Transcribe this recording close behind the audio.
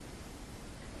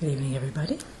Good evening,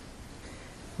 everybody.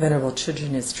 Venerable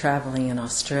Chudrin is traveling in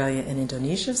Australia and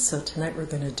Indonesia, so tonight we're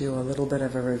going to do a little bit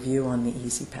of a review on the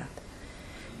Easy Path.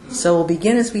 So we'll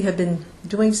begin as we have been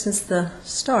doing since the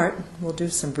start. We'll do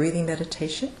some breathing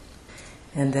meditation,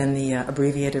 and then the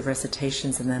abbreviated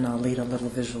recitations, and then I'll lead a little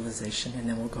visualization, and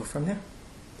then we'll go from there.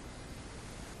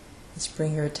 Let's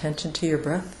bring your attention to your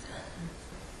breath,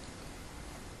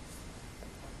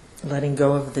 letting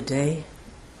go of the day.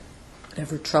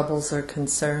 Whatever troubles or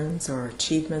concerns or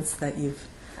achievements that you've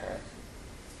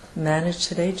managed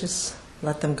today, just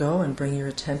let them go and bring your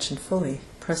attention fully,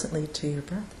 presently to your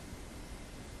breath.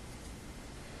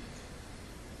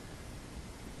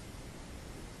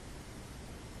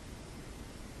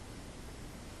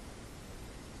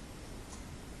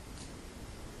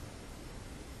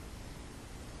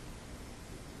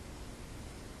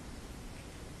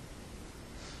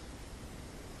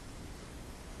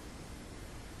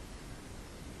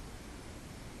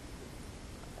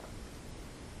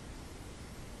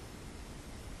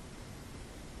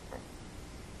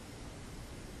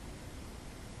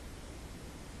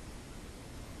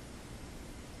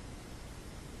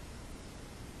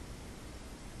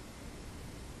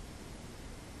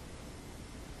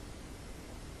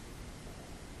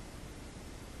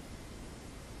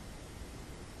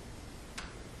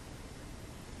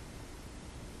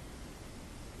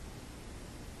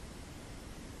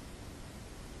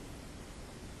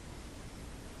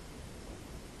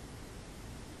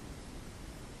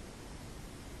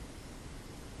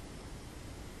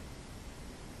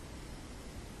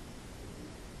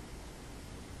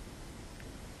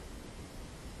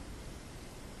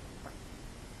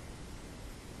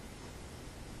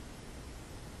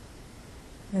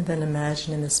 And then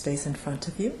imagine in the space in front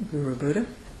of you, Guru Buddha,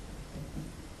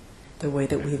 the way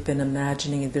that we've been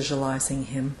imagining and visualizing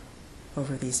him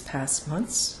over these past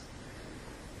months.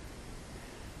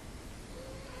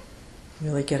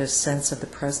 Really get a sense of the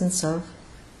presence of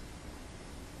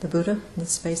the Buddha in the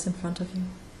space in front of you.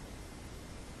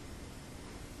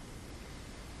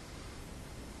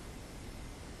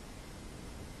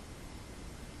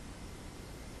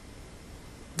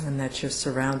 And that you're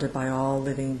surrounded by all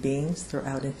living beings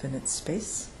throughout infinite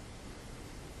space.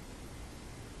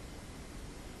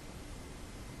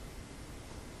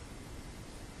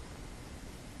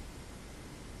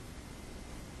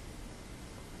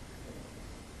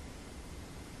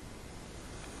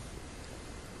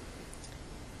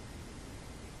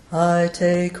 I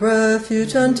take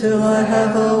refuge until I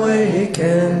have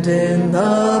awakened in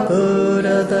the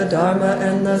Buddha, the Dharma,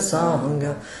 and the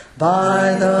Sangha.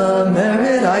 By the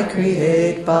merit I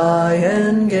create by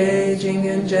engaging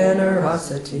in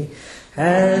generosity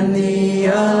and the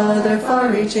other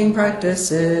far-reaching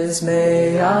practices,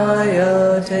 may I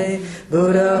attain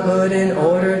Buddhahood in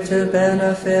order to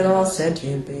benefit all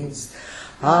sentient beings.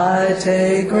 I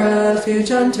take refuge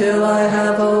until I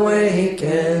have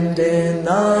awakened in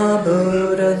the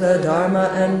Buddha, the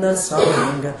Dharma, and the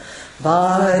Sangha.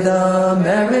 By the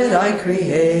merit I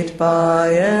create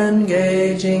by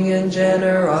engaging in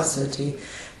generosity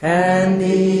and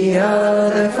the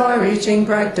other far-reaching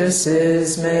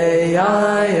practices, may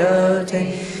I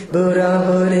attain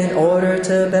Buddhahood in order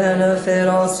to benefit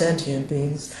all sentient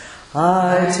beings.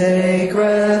 I take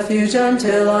refuge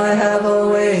until I have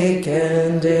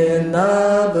awakened in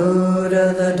the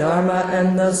Buddha, the Dharma,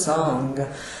 and the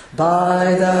Sangha.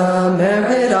 By the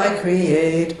merit I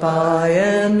create by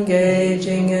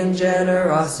engaging in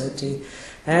generosity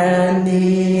and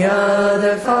the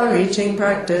other far-reaching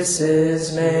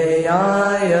practices, may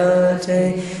I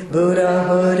attain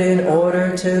Buddhahood in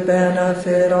order to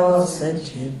benefit all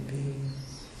sentient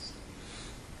beings.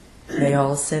 May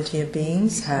all sentient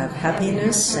beings have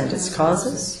happiness and its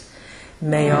causes.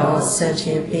 May all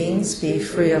sentient beings be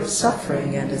free of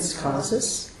suffering and its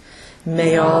causes.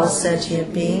 May all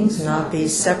sentient beings not be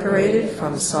separated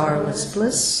from sorrowless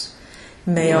bliss.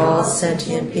 May all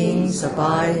sentient beings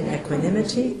abide in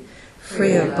equanimity,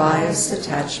 free of bias,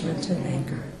 attachment, and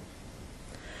anger.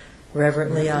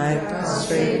 Reverently I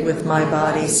prostrate with my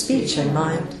body, speech, and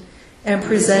mind, and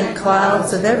present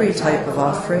clouds of every type of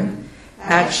offering,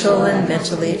 actual and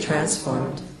mentally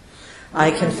transformed. I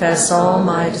confess all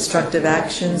my destructive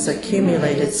actions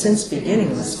accumulated since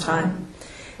beginningless time,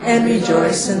 and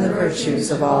rejoice in the virtues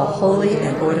of all holy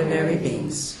and ordinary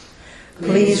beings.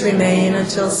 Please remain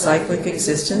until cyclic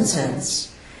existence ends,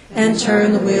 and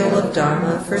turn the wheel of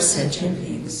Dharma for sentient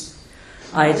beings.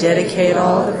 I dedicate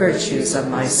all the virtues of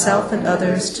myself and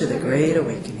others to the Great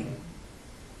Awakening.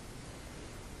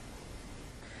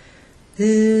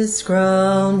 This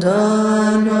ground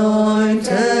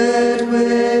anointed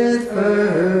with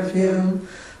perfume,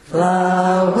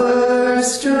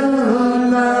 flowers strewn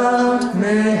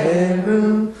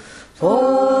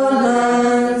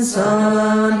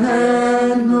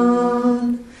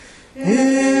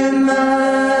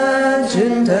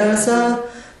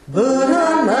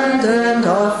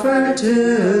honor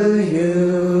to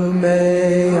you.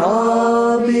 May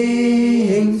all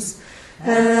beings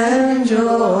enjoy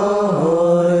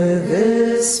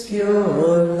this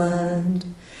pure land.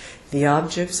 The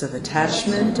objects of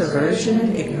attachment,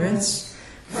 aversion, ignorance,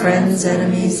 friends,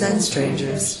 enemies, and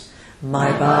strangers,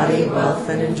 my body, wealth,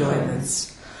 and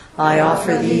enjoyments, I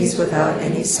offer these without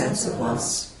any sense of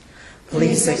loss.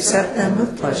 Please accept them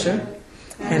with pleasure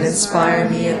and inspire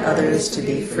me and others to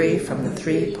be free from the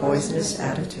three poisonous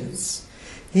attitudes.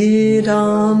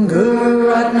 Idam Guru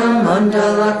Ratnam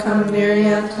Mandalakam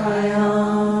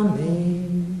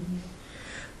Niryatayami.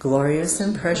 Glorious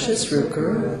and precious Root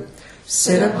Guru,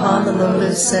 sit upon the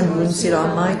lotus and moonseed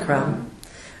on my crown,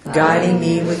 guiding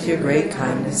me with your great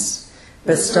kindness.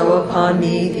 Bestow upon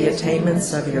me the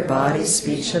attainments of your body,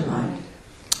 speech, and mind,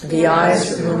 the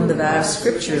eyes through whom the vast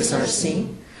scriptures are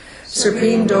seen,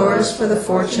 supreme doors for the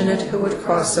fortunate who would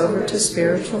cross over to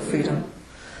spiritual freedom,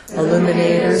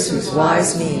 illuminators whose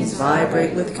wise means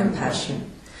vibrate with compassion.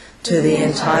 To the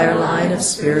entire line of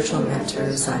spiritual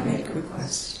mentors I make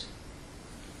request.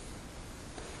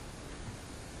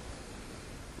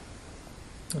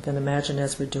 Then imagine,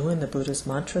 as we're doing the Buddha's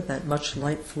mantra, that much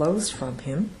light flows from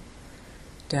him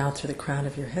down through the crown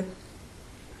of your head,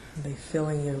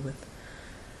 filling you with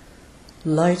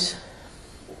light,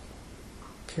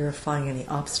 purifying any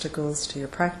obstacles to your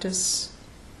practice,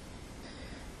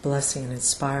 blessing and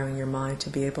inspiring your mind to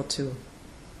be able to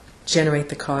generate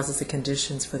the causes and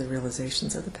conditions for the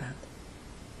realizations of the path.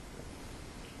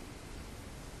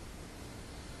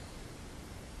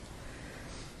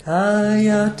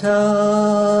 Tayata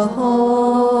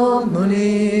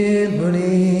Muni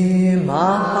Muni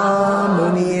Maha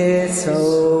Muni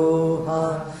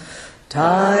Soha.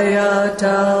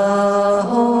 Tayata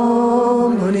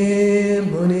Muni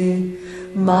Muni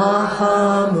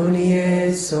Maha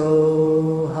Muni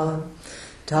Soha.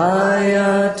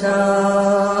 Tayata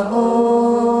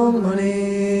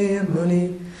Muni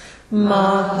Muni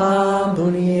Maha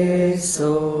Muni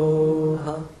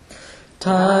Soha.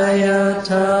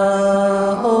 Tayata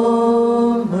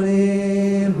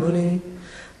Muni Muni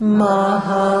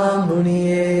Maha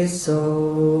Muni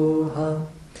Soha.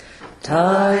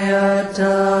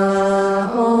 Tayata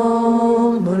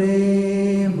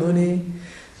Muni Muni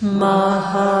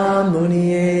Maha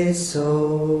Muni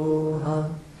Soha.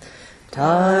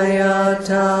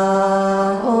 Tayata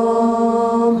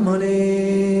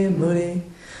Muni Muni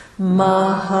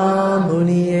Maha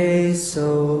Muni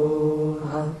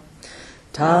Soha.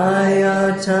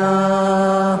 Tayata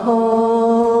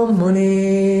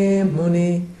Muni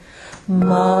Muni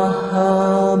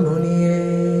Maha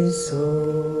Muni Soha.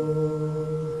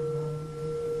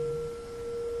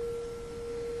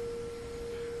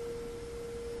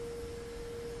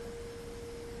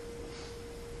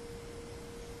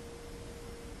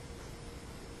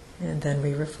 And then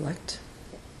we reflect.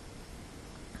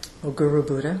 O Guru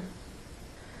Buddha,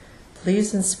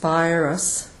 please inspire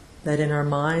us that in our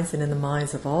minds and in the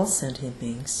minds of all sentient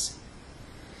beings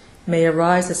may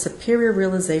arise a superior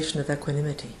realization of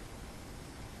equanimity,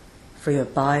 free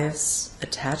of bias,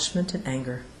 attachment, and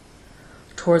anger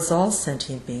towards all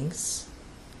sentient beings,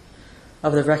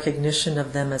 of the recognition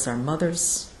of them as our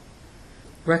mothers,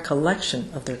 recollection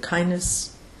of their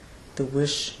kindness, the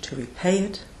wish to repay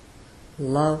it,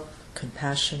 love,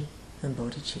 compassion, and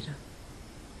bodhicitta.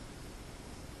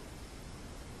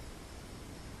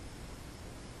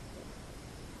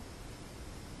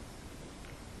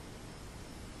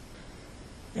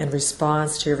 In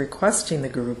response to your requesting the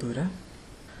Guru Buddha,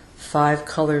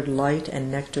 5-colored light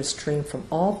and nectar stream from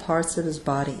all parts of his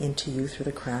body into you through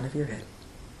the crown of your head.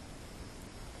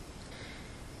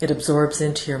 It absorbs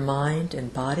into your mind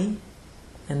and body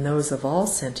and those of all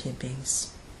sentient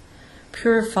beings,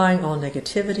 purifying all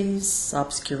negativities,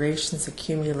 obscurations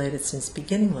accumulated since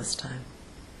beginningless time,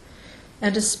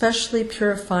 and especially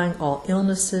purifying all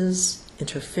illnesses,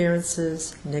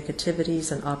 interferences,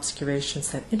 negativities, and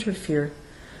obscurations that interfere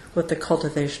with the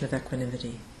cultivation of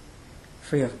equanimity,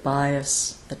 free of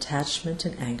bias, attachment,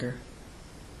 and anger,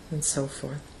 and so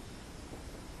forth.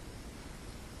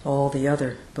 All the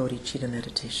other bodhicitta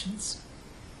meditations.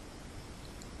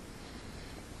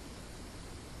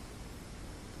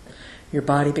 Your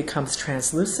body becomes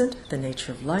translucent, the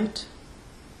nature of light.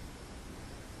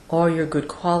 All your good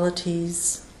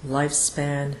qualities,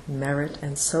 lifespan, merit,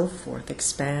 and so forth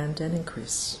expand and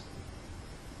increase.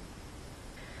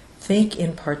 Think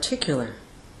in particular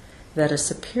that a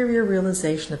superior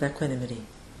realization of equanimity,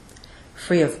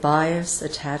 free of bias,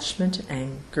 attachment, and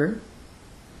anger,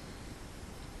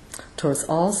 towards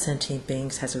all sentient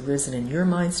beings has arisen in your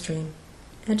mind stream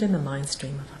and in the mind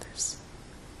stream of others.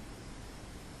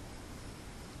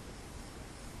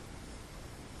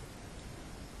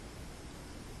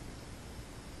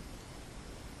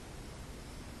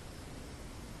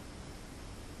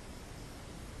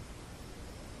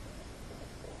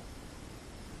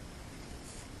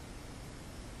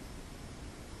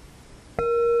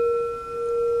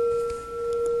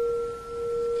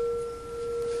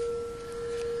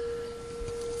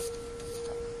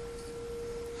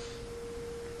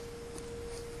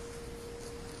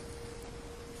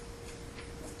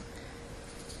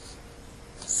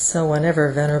 So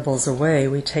whenever Venerable's away,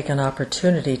 we take an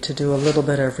opportunity to do a little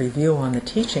bit of review on the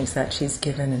teachings that she's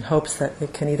given in hopes that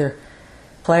it can either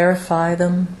clarify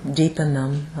them, deepen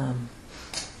them,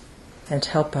 and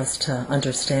help us to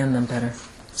understand them better.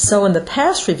 So in the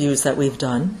past reviews that we've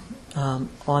done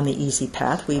on the Easy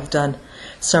Path, we've done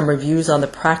some reviews on the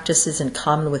practices in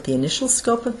common with the initial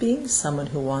scope of being, someone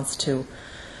who wants to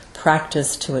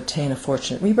practice to attain a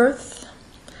fortunate rebirth.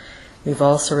 We've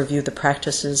also reviewed the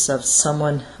practices of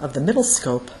someone of the middle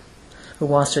scope who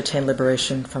wants to attain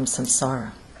liberation from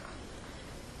samsara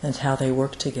and how they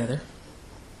work together.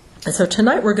 And so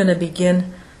tonight we're going to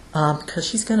begin, because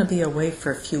she's going to be away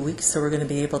for a few weeks, so we're going to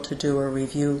be able to do a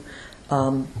review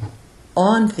on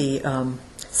the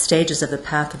stages of the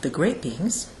path of the great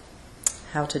beings,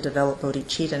 how to develop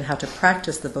bodhicitta and how to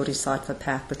practice the bodhisattva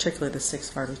path, particularly the 6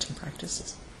 far-reaching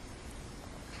practices.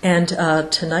 And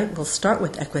tonight we'll start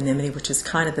with equanimity, which is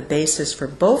kind of the basis for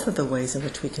both of the ways in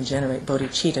which we can generate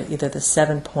bodhicitta, either the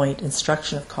 7-point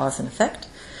instruction of cause and effect,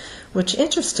 which,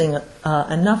 interesting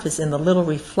enough, is in the little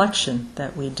reflection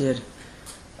that we did,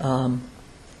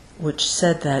 which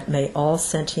said that may all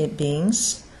sentient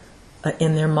beings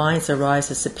in their minds arise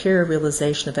a superior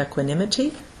realization of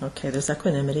equanimity. Okay, there's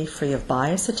equanimity, free of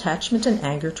bias, attachment, and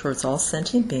anger towards all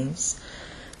sentient beings,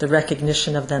 the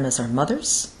recognition of them as our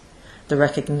mothers, the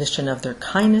recognition of their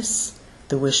kindness,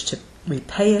 the wish to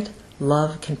repay it,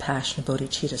 love, compassion, and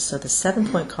bodhicitta. So the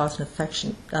 7-point cause and effect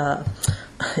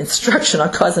instruction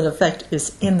on cause and effect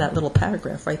is in that little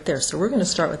paragraph right there. So we're going to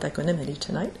start with equanimity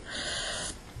tonight.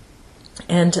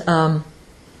 And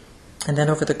then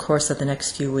over the course of the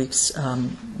next few weeks,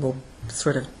 we'll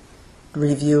sort of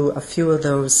review a few of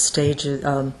those stages,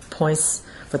 points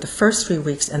for the first 3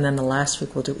 weeks, and then the last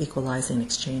week we'll do equalizing,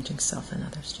 exchanging self and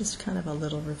others. Just kind of a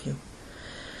little review.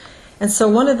 And so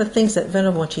one of the things that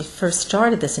Venerable, when she first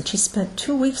started this, and she spent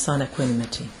 2 weeks on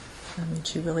equanimity. I mean,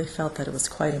 she really felt that it was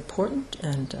quite important.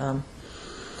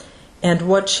 And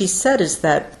what she said is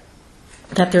that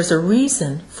there's a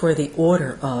reason for the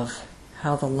order of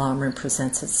how the Lamrim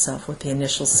presents itself with the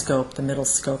initial scope, the middle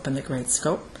scope, and the great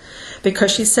scope.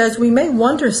 Because she says we may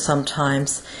wonder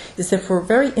sometimes is if we're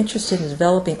very interested in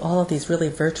developing all of these really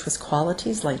virtuous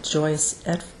qualities like joyous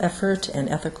effort and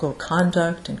ethical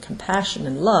conduct and compassion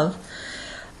and love,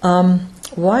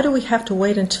 why do we have to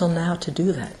wait until now to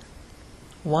do that?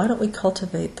 Why don't we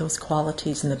cultivate those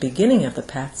qualities in the beginning of the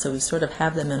path so we sort of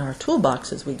have them in our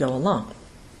toolbox as we go along?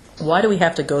 Why do we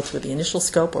have to go through the initial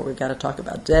scope where we've got to talk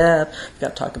about death, we've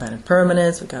got to talk about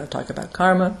impermanence, we've got to talk about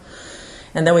karma,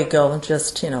 and then we go and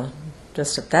just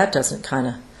if that doesn't kind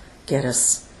of get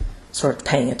us sort of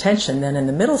paying attention, then in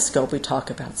the middle scope we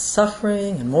talk about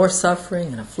suffering and more suffering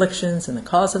and afflictions and the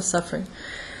cause of suffering.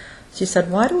 She said,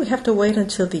 why do we have to wait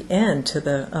until the end, to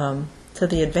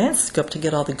the advanced scope, to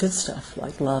get all the good stuff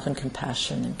like love and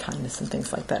compassion and kindness and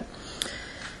things like that?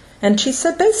 And she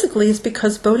said basically it's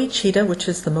because bodhicitta, which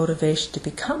is the motivation to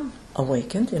become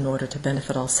awakened in order to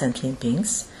benefit all sentient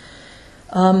beings,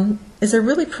 is a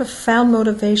really profound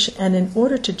motivation, and in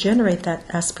order to generate that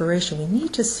aspiration, we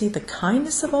need to see the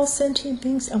kindness of all sentient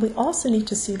beings, and we also need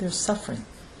to see their suffering,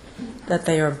 that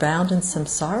they are bound in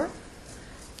samsara,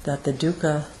 that the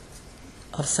dukkha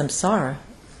of samsara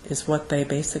is what they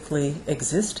basically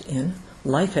exist in,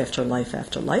 life after life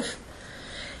after life,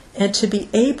 and to be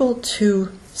able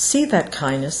to see that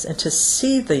kindness and to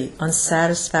see the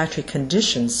unsatisfactory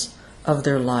conditions of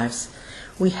their lives,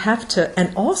 we have to,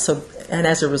 and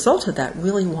as a result of that,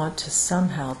 really want to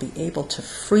somehow be able to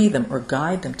free them or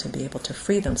guide them to be able to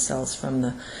free themselves from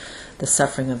the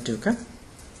suffering of dukkha,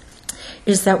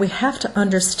 is that we have to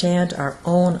understand our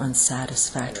own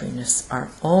unsatisfactoriness, our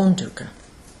own dukkha,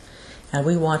 and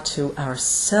we want to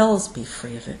ourselves be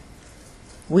free of it.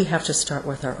 We have to start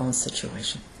with our own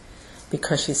situation.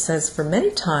 Because she says for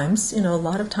many times, a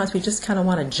lot of times we just kind of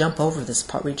want to jump over this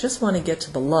part. We just want to get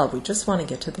to the love. We just want to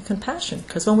get to the compassion.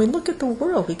 Because when we look at the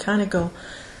world, we kind of go,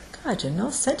 God,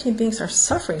 sentient beings are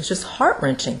suffering. It's just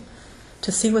heart-wrenching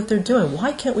to see what they're doing.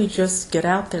 Why can't we just get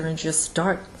out there and just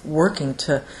start working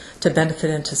to benefit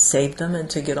and to save them and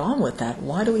to get on with that?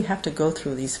 Why do we have to go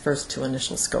through these first 2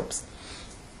 initial scopes?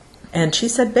 And she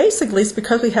said basically it's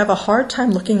because we have a hard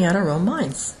time looking at our own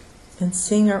minds and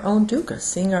seeing our own dukkha,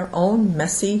 seeing our own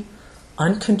messy,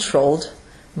 uncontrolled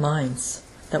minds,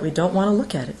 that we don't want to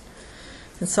look at it.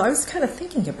 And so I was kind of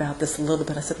thinking about this a little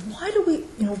bit. I said, why do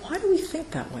we think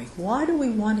that way? Why do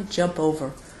we want to jump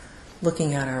over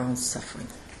looking at our own suffering?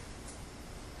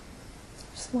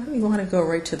 Just why do we want to go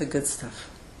right to the good stuff?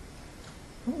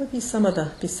 What would be some of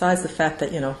the, besides the fact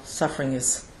that, suffering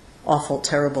is awful,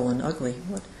 terrible, and ugly,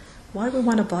 why do we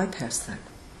want to bypass that?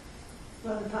 A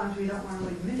lot of times we don't want to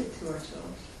admit it to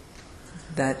ourselves.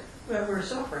 that we're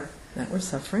suffering. That we're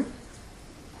suffering.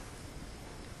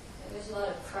 There's a lot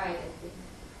of pride, I think.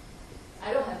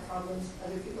 I don't have problems,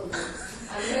 other people do.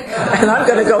 And I'm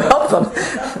going to go help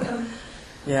them.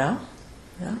 Yeah.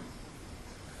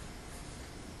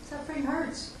 Suffering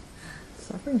hurts.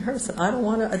 Suffering hurts, and I don't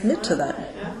want to admit to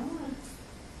that. Yeah.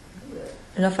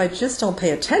 And if I just don't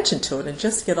pay attention to it and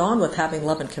just get on with having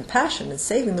love and compassion and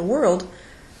saving the world,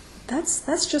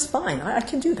 that's just fine. I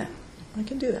can do that. I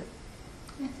can do that.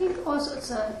 I think also it's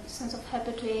a sense of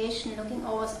habituation, looking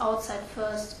always outside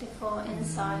first before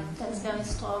inside. That's very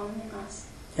strong in us.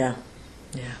 Yeah.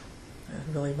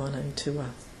 I really wanting to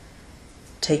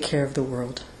take care of the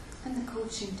world. And the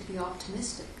coaching to be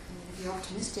optimistic. I mean, if you're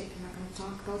optimistic, you're not going to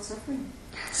talk about suffering.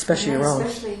 Especially your own.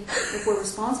 Especially if we're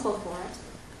responsible for it.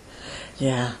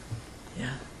 Yeah.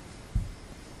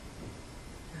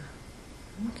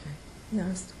 Okay. Yeah, I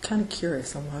was kind of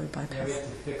curious on why we bypass. Yeah, we have to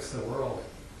fix the world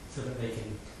so that they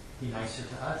can be nicer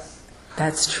to us.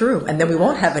 That's true. And then we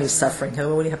won't have any suffering. We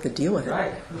won't have to deal with it.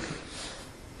 Right.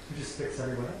 We just fix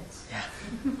everyone else. Yeah.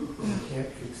 You can't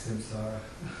fix samsara.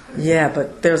 Yeah,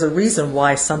 but there's a reason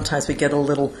why sometimes we get a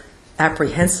little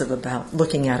apprehensive about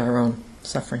looking at our own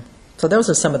suffering. So those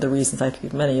are some of the reasons I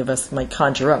think many of us might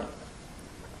conjure up.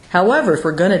 However, if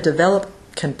we're going to develop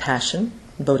compassion,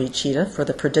 bodhicitta, for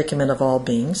the predicament of all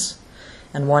beings,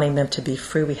 and wanting them to be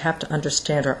free, we have to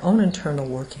understand our own internal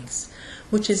workings,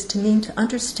 which is to mean to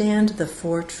understand the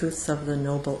four truths of the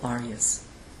noble Aryas.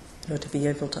 To be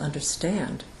able to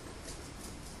understand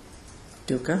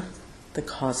dukkha, the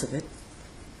cause of it,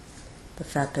 the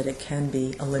fact that it can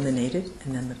be eliminated,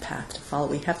 and then the path to follow.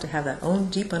 We have to have that own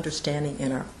deep understanding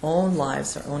in our own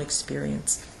lives, our own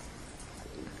experience.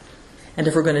 And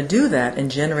if we're going to do that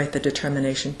and generate the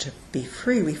determination to be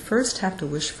free, we first have to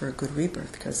wish for a good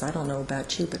rebirth, because I don't know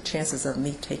about you, but chances of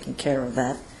me taking care of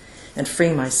that and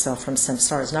freeing myself from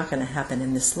samsara is not going to happen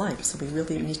in this life. So we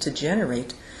really need to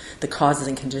generate the causes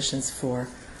and conditions for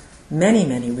many,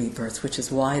 many rebirths, which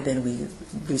is why then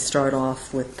we start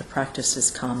off with the practices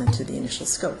common to the initial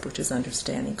scope, which is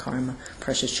understanding karma,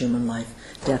 precious human life,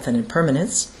 death and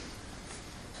impermanence.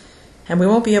 And we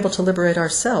won't be able to liberate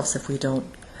ourselves if we don't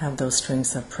have those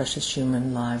strings of precious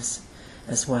human lives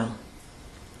as well.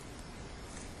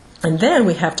 And then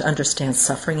we have to understand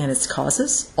suffering and its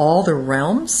causes, all the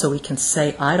realms, so we can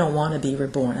say, I don't want to be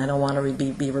reborn. I don't want to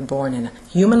be reborn in a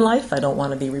human life. I don't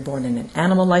want to be reborn in an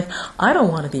animal life. I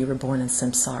don't want to be reborn in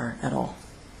samsara at all.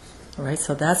 All right,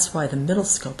 so that's why the middle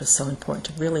scope is so important,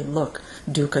 to really look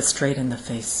dukkha straight in the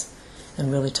face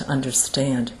and really to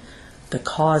understand the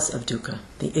cause of dukkha,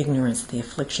 the ignorance, the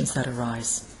afflictions that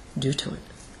arise due to it.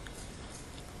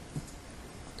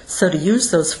 So to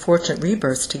use those fortunate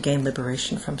rebirths to gain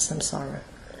liberation from samsara.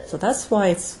 So that's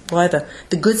why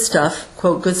the good stuff,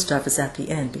 quote, good stuff, is at the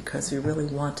end, because we really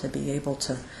want to be able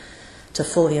to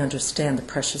fully understand the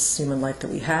precious human life that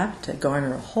we have, to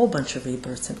garner a whole bunch of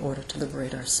rebirths in order to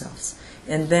liberate ourselves.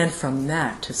 And then from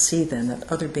that to see then that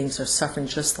other beings are suffering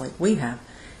just like we have,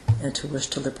 and to wish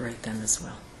to liberate them as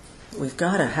well. We've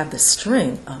got to have the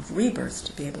string of rebirths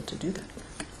to be able to do that.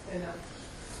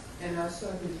 And also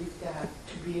I believe that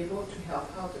to be able to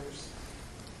help others,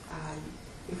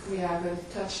 if we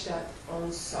haven't touched that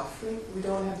own suffering, we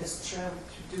don't have the strength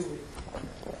to do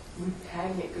it. We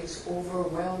panic, it's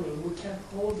overwhelming, we can't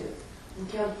hold it. We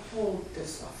can't hold the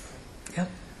suffering. Yep.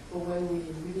 But when we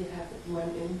really have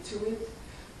went into it,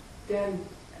 then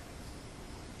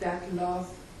that love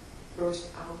bursts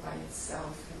out by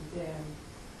itself, and then...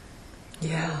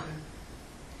 Yeah.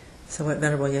 So what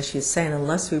Venerable Yeshe is saying,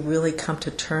 unless we really come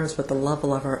to terms with the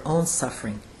level of our own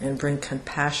suffering and bring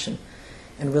compassion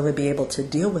and really be able to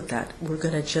deal with that, we're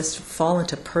going to just fall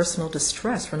into personal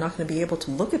distress. We're not going to be able to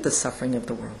look at the suffering of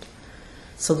the world.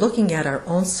 So looking at our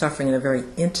own suffering in a very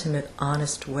intimate,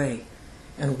 honest way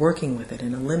and working with it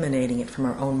and eliminating it from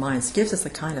our own minds gives us a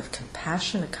kind of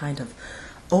compassion, a kind of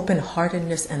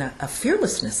open-heartedness and a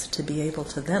fearlessness to be able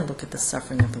to then look at the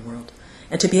suffering of the world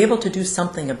and to be able to do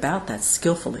something about that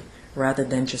skillfully, rather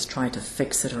than just trying to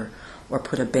fix it or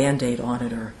put a Band-Aid on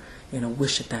it or,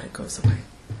 wish it that it goes away.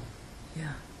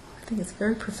 Yeah, I think it's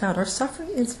very profound. Our suffering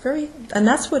is and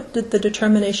that's what the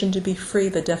determination to be free,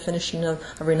 the definition of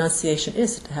renunciation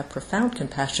is, to have profound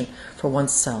compassion for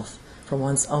oneself, for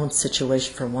one's own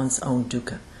situation, for one's own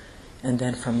dukkha, and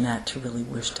then from that to really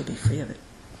wish to be free of it.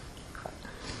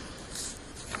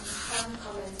 Some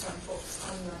comments on books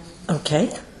online. Okay.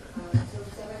 So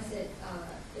someone said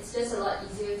it's just a lot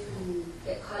easier to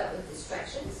get caught up with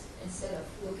distractions instead of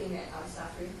looking at our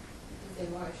suffering because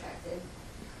they're more attractive.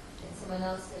 And someone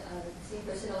else, the same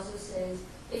person also says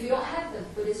if you don't have the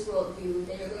Buddhist worldview,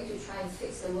 then you're going to try and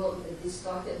fix the world with a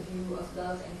distorted view of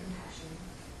love and compassion.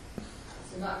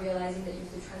 So not realizing that you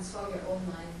have to transform your own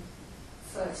mind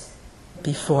first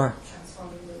Before.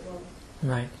 transforming the world.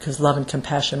 Right, because love and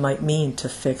compassion might mean to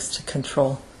fix, to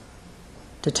control,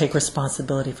 to take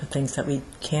responsibility for things that we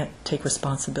can't take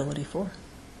responsibility for.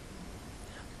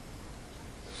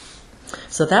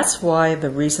 So that's why the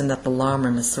reason that the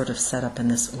Lamrim is sort of set up in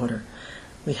this order.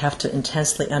 We have to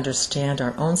intensely understand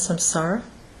our own samsara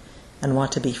and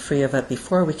want to be free of it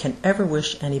before we can ever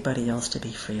wish anybody else to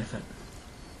be free of it.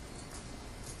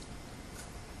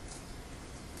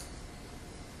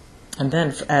 And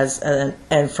then,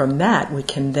 and from that, we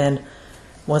can then,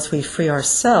 once we free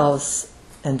ourselves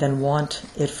and then want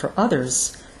it for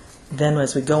others, then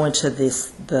as we go into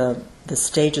the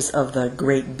stages of the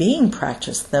great being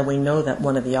practice, then we know that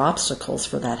one of the obstacles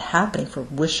for that happening, for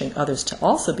wishing others to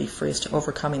also be free, is to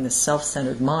overcoming the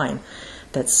self-centered mind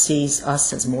that sees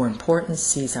us as more important,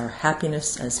 sees our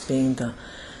happiness as being the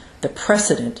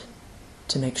precedent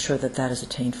to make sure that that is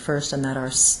attained first, and that our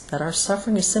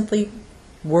suffering is simply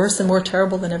worse and more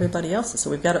terrible than everybody else's.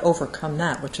 So we've got to overcome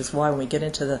that, which is why when we get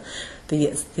into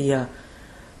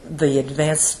the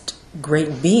advanced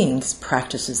great beings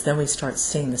practices, then we start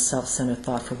seeing the self-centered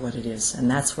thought for what it is.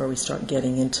 And that's where we start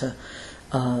getting into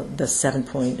the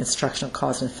 7-point instructional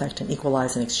cause and effect and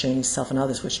equalizing, exchanging self and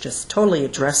others, which just totally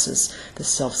addresses the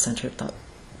self-centered thought.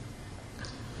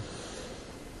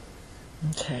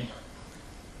 Okay.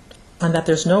 And that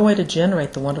there's no way to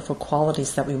generate the wonderful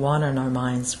qualities that we want in our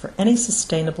minds for any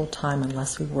sustainable time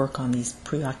unless we work on these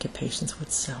preoccupations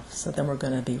with self. So then we're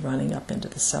going to be running up into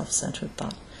the self-centered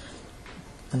thought.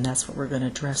 And that's what we're going to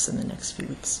address in the next few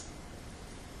weeks.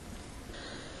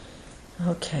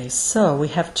 Okay, so we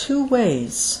have 2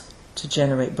 ways to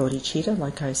generate bodhicitta.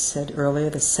 Like I said earlier,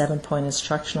 the 7-point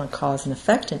instruction on cause and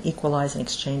effect and equalizing,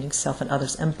 exchanging self and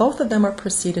others. And both of them are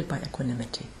preceded by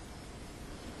equanimity.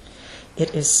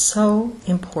 It is so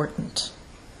important.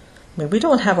 I mean, we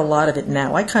don't have a lot of it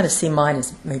now. I kind of see mine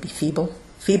as maybe feeble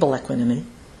equanimity.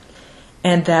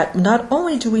 And that not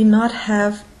only do we not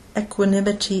have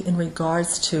equanimity in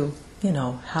regards to,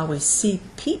 how we see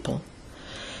people,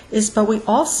 but we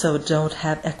also don't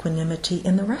have equanimity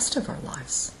in the rest of our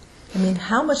lives. I mean,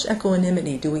 how much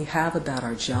equanimity do we have about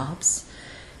our jobs?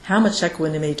 How much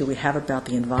equanimity do we have about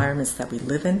the environments that we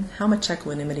live in? How much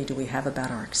equanimity do we have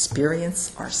about our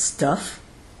experience, our stuff,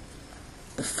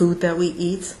 the food that we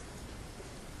eat,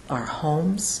 our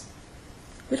homes?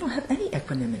 We don't have any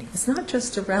equanimity. It's not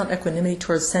just around equanimity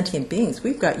towards sentient beings.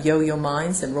 We've got yo-yo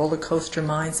minds and roller coaster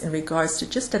minds in regards to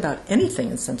just about anything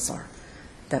in samsara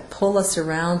that pull us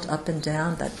around, up and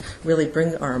down, that really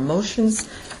bring our emotions.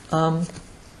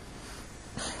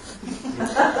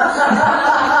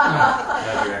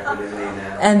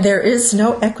 And there is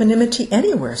no equanimity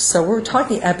anywhere. So we're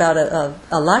talking about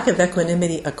a lack of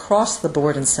equanimity across the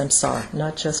board in samsara,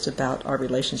 not just about our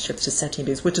relationships to sentient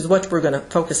beings, which is what we're going to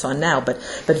focus on now. But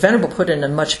Venerable put it in a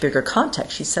much bigger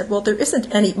context. She said, well, there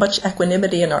isn't much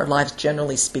equanimity in our lives,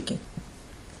 generally speaking.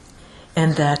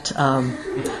 And that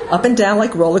up and down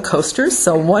like roller coasters,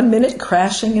 so 1 minute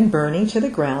crashing and burning to the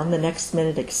ground, the next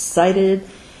minute excited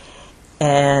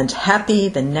and happy,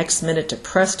 the next minute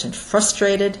depressed and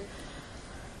frustrated.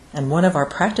 And one of our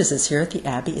practices here at the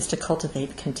Abbey is to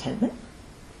cultivate contentment.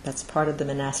 That's part of the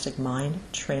monastic mind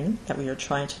training that we are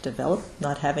trying to develop,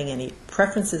 not having any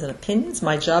preferences and opinions.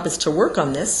 My job is to work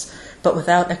on this, but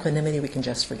without equanimity we can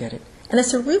just forget it. And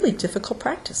it's a really difficult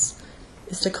practice,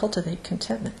 is to cultivate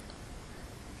contentment.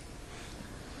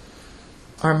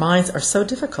 Our minds are so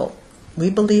difficult. We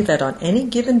believe that on any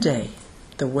given day,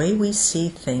 the way we see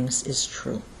things is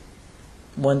true.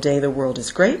 One day the world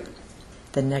is great,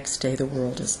 the next day the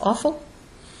world is awful,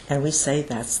 and we say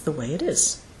that's the way it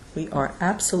is. We are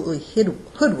absolutely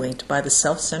hoodwinked by the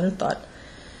self-centered thought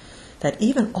that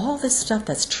even all this stuff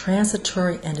that's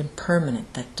transitory and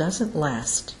impermanent, that doesn't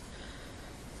last,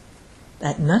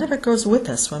 that none of it goes with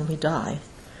us when we die,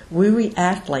 we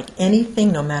react like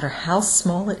anything, no matter how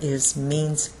small it is,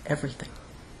 means everything.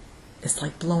 It's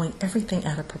like blowing everything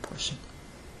out of proportion.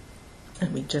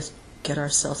 And we just get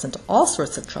ourselves into all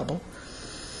sorts of trouble.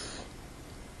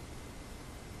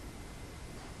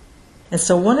 And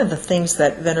so one of the things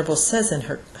that Venerable says in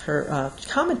her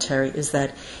commentary is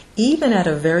that even at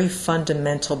a very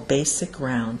fundamental, basic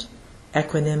ground,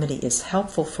 equanimity is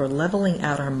helpful for leveling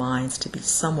out our minds to be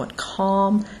somewhat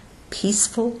calm,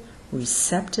 peaceful,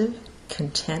 receptive,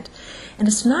 content. And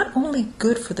it's not only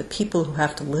good for the people who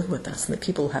have to live with us and the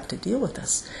people who have to deal with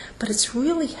us, but it's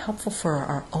really helpful for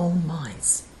our own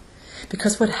minds.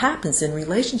 Because what happens in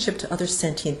relationship to other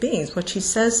sentient beings, what she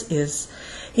says is,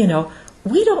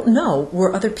 we don't know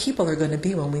where other people are going to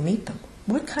be when we meet them.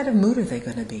 What kind of mood are they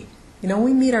going to be? You know, when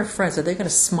we meet our friends, are they going to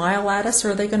smile at us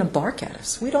or are they going to bark at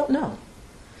us? We don't know.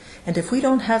 And if we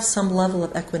don't have some level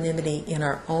of equanimity in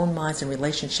our own minds in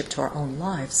relationship to our own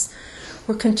lives,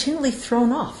 we're continually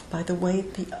thrown off by the way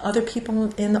the other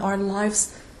people in our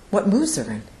lives, what moods they're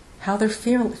in, how they're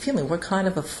feeling, what kind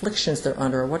of afflictions they're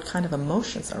under, or what kind of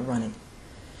emotions are running.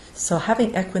 So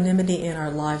having equanimity in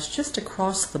our lives just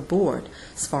across the board,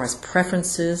 as far as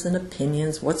preferences and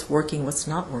opinions, what's working, what's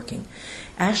not working,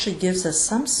 actually gives us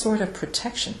some sort of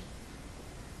protection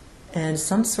and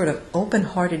some sort of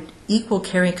open-hearted, equal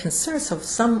caring concern. So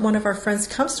if one of our friends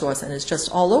comes to us and is just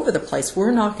all over the place,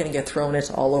 we're not going to get thrown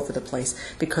into all over the place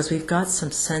because we've got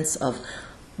some sense of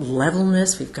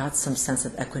levelness, we've got some sense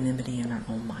of equanimity in our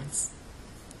own minds.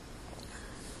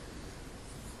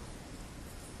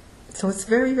 So it's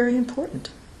very, very important.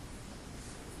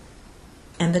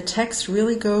 And the text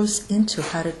really goes into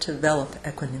how to develop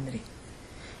equanimity.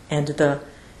 And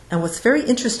what's very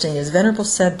interesting is Venerable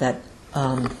said that,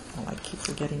 I keep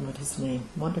forgetting what his name,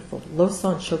 wonderful,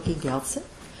 Losang Choki Gyaltsen,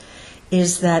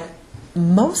 is that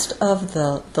most of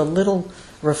the little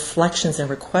reflections and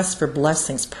requests for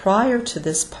blessings prior to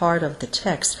this part of the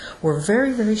text were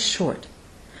very, very short.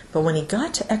 But when he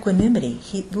got to equanimity,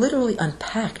 he literally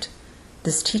unpacked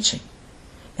this teaching.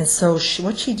 And so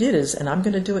what she did is, and I'm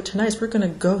going to do it tonight, is we're going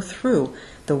to go through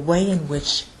the way in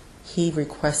which he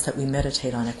requests that we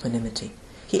meditate on equanimity.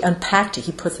 He unpacked it.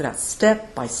 He puts it out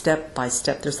step by step by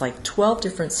step. There's like 12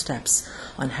 different steps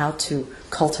on how to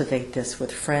cultivate this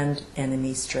with friend,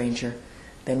 enemy, stranger,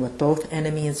 then with both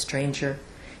enemy and stranger,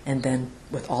 and then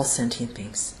with all sentient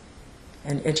beings.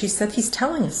 And she said he's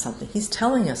telling us something. He's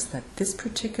telling us that this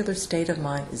particular state of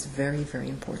mind is very, very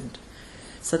important.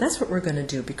 So that's what we're going to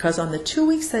do, because on the 2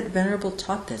 weeks that Venerable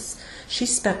taught this, she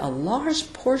spent a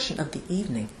large portion of the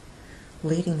evening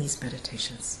leading these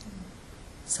meditations.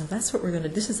 So that's what we're going to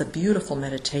do. This is a beautiful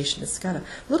meditation. It's got a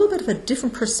little bit of a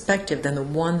different perspective than the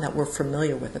one that we're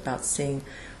familiar with about seeing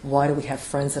why do we have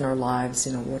friends in our lives,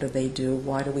 what do they do,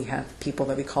 why do we have people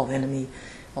that we call enemy,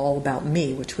 all about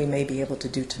me, which we may be able to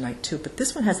do tonight too. But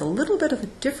this one has a little bit of a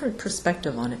different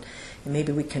perspective on it, and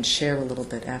maybe we can share a little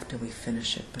bit after we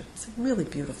finish it. But it's a really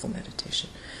beautiful meditation.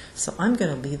 So I'm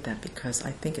going to lead that because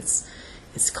I think it's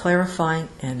clarifying,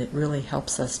 and it really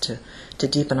helps us to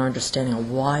deepen our understanding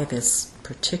of why this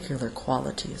particular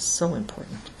quality is so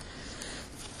important.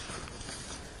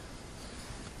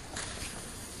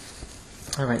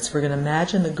 All right, so we're going to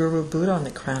imagine the Guru Buddha on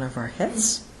the crown of our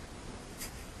heads.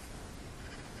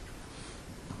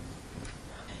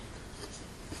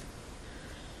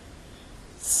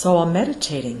 So while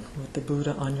meditating with the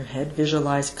Buddha on your head,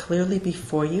 visualize clearly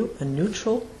before you a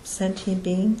neutral sentient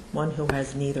being, one who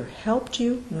has neither helped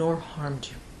you nor harmed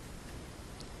you.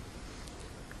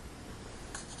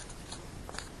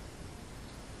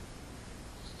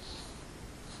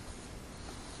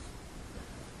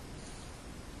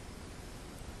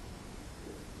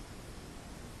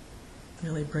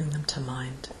 Really bring them to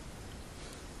mind.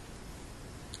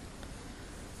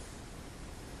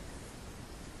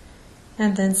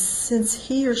 And then, since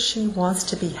he or she wants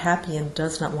to be happy and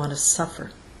does not want to suffer,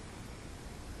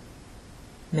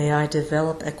 may I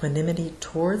develop equanimity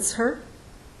towards her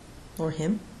or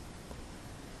him,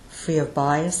 free of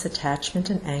bias,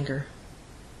 attachment, and anger,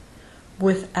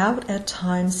 without at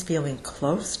times feeling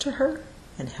close to her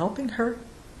and helping her,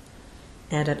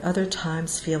 and at other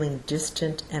times feeling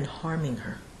distant and harming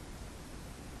her.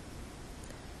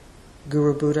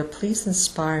 Guru Buddha, please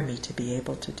inspire me to be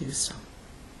able to do so.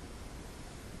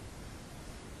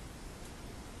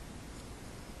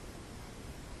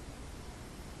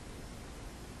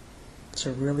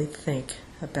 To really think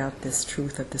about this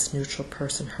truth of this neutral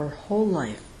person. Her whole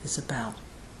life is about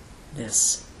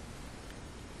this.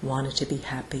 Wanting to be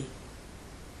happy,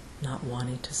 not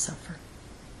wanting to suffer.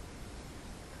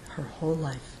 Her whole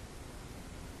life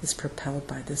is propelled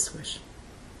by this wish.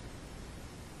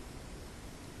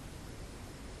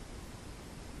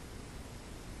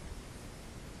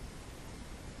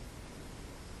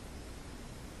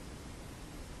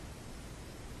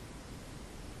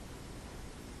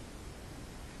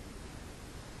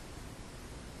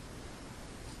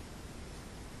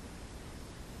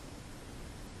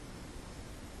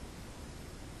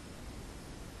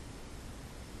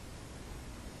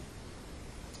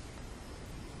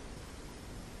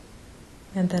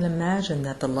 And then imagine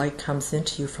that the light comes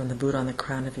into you from the Buddha on the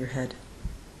crown of your head,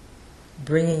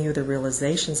 bringing you the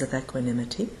realizations of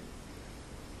equanimity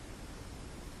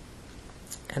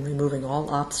and removing all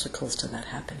obstacles to that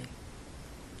happening.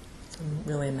 So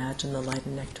really imagine the light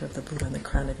and nectar of the Buddha on the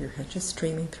crown of your head just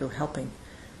streaming through, helping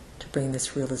to bring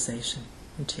this realization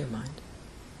into your mind.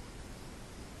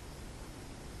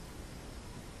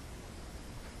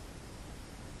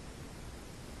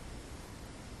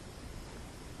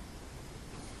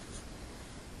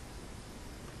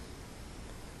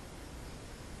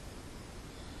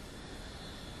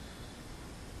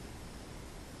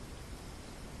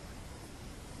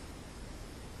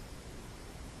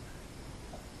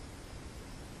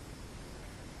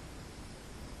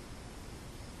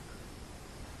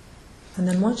 And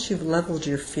then once you've leveled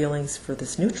your feelings for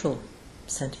this neutral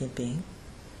sentient being,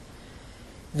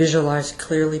 visualize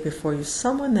clearly before you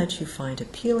someone that you find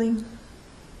appealing,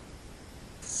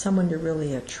 someone you're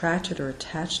really attracted or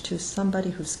attached to,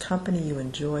 somebody whose company you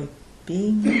enjoy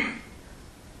being,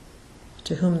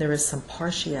 to whom there is some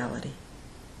partiality.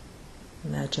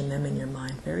 Imagine them in your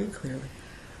mind very clearly.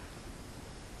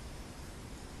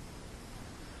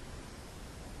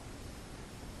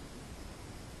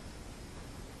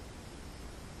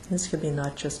 This could be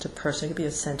not just a person, it could be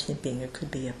a sentient being, it could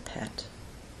be a pet.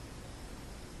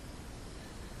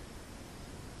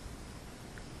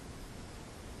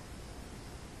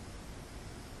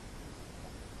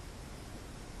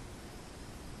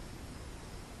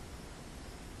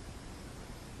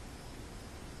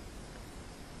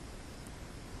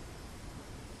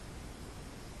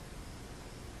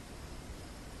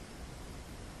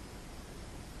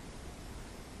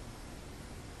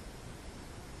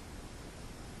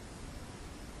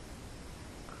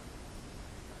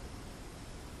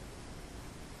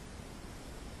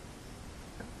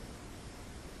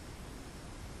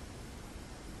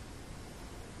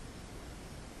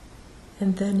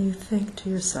 And then you think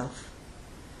to yourself,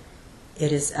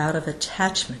 it is out of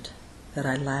attachment that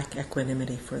I lack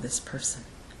equanimity for this person.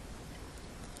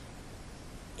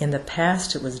 In the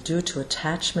past, it was due to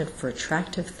attachment for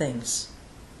attractive things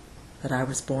that I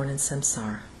was born in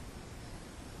samsara.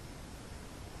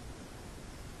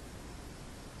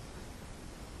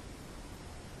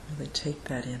 Really take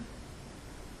that in.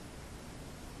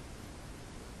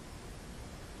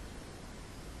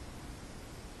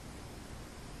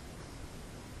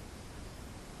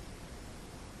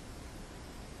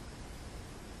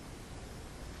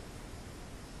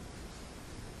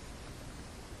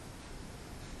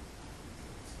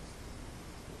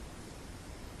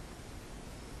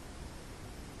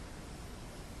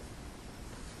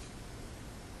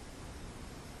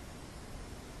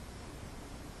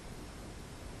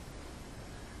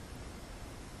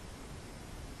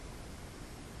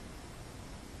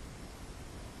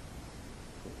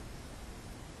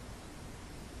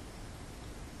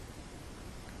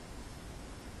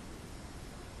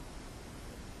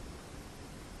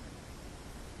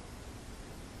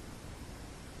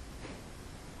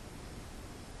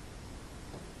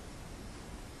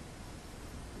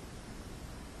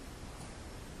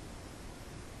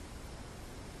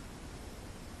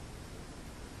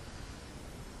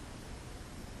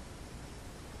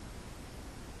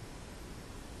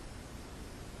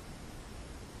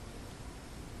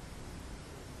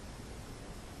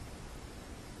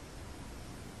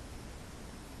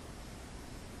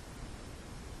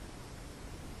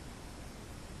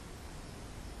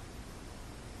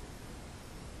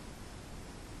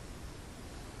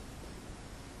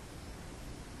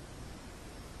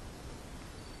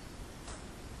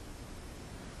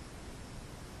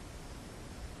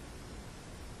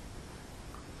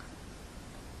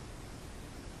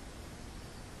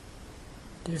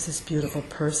 There's this beautiful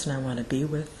person I want to be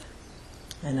with,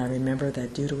 and I remember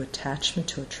that due to attachment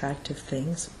to attractive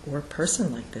things or a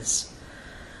person like this,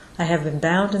 I have been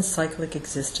bound in cyclic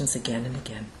existence again and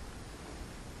again.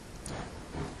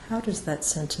 How does that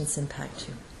sentence impact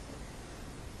you?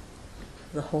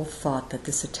 The whole thought that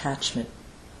this attachment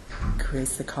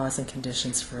creates the cause and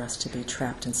conditions for us to be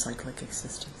trapped in cyclic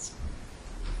existence.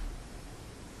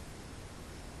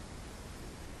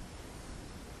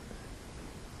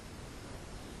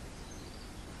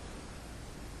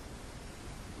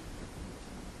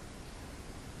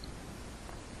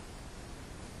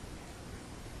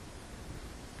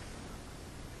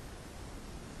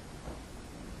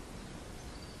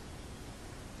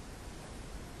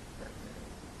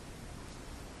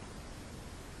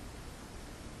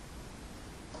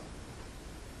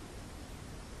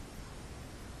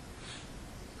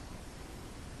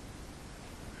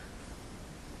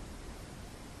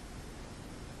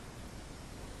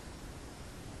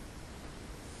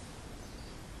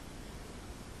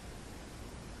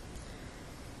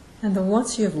 And then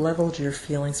once you have leveled your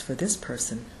feelings for this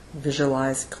person,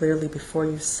 visualize clearly before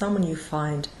you someone you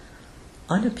find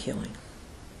unappealing.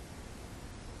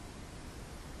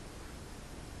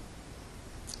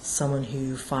 someone who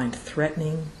you find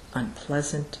threatening,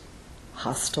 unpleasant,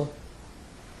 hostile,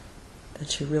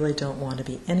 that you really don't want to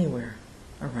be anywhere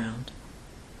around.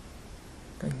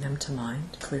 Bring them to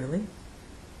mind clearly.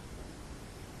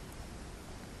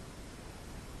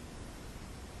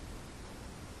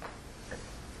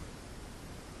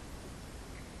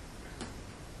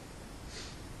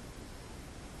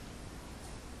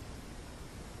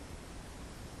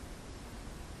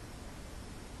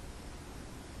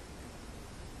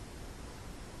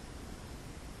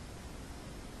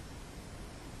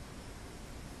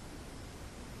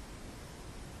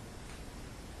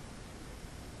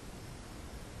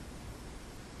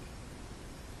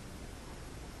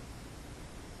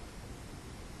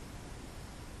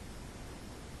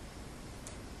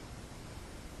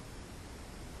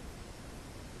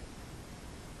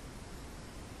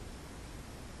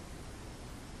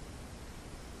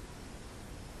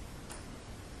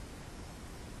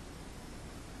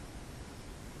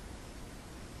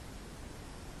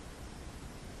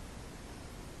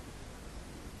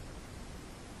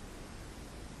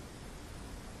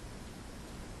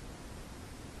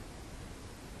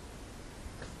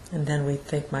 And then we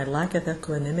think, my lack of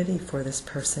equanimity for this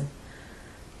person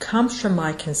comes from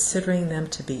my considering them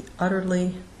to be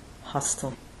utterly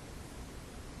hostile.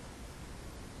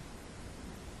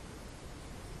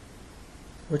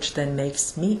 Which then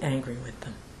makes me angry with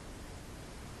them.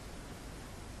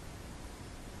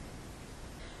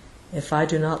 If I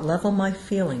do not level my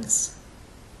feelings,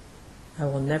 I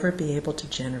will never be able to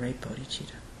generate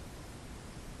bodhicitta.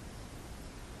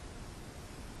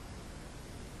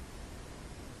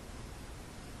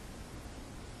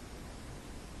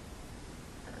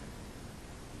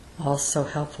 Also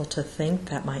helpful to think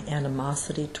that my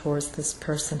animosity towards this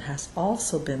person has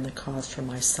also been the cause for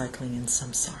my cycling in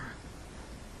samsara.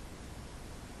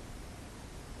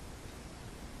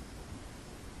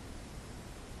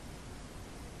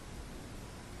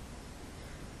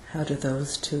 How do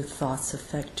those two thoughts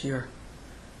affect your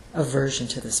aversion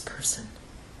to this person?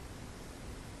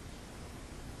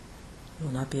 You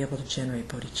will not be able to generate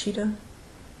bodhicitta,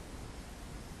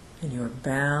 and you are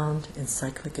bound in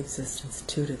cyclic existence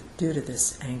due to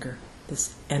this anger,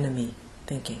 this enemy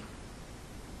thinking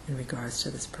in regards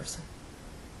to this person.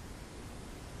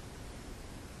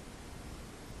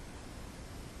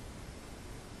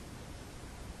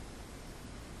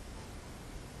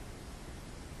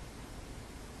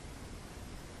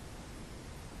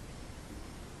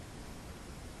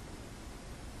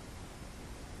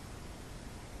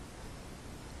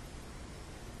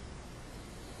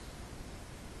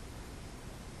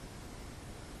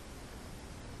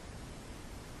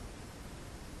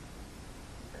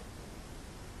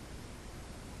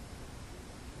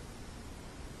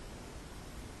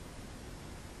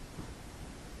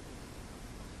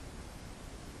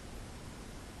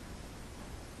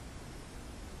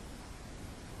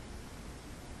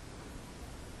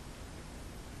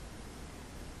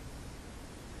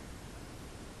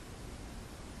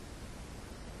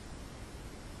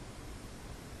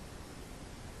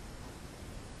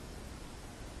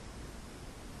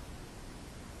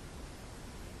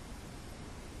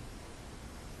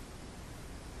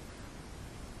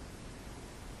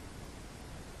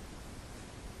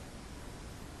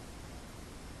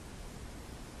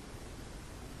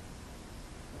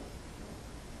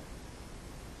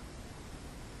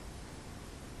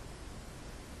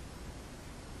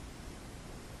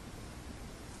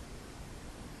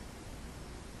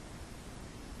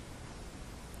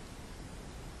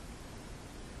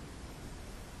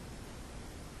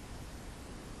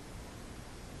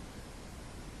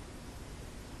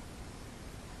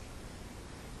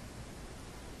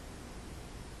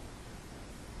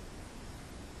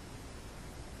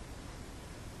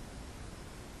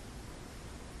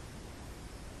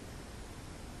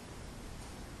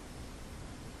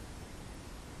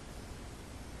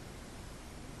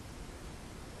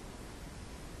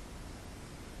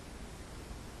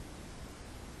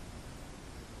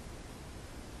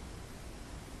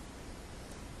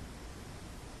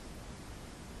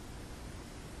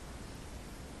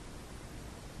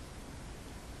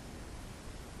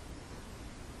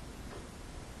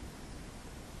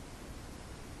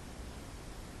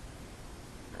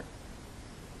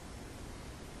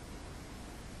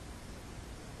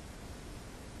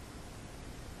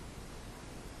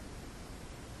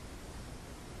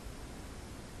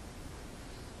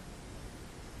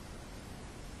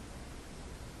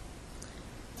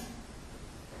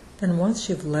 Then once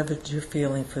you've leveled your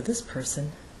feeling for this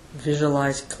person,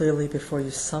 visualize clearly before you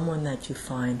someone that you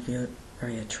find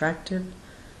very attractive,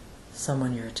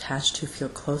 someone you're attached to, feel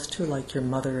close to, like your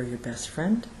mother or your best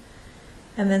friend,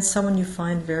 And then someone you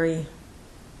find very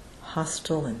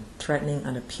hostile and threatening,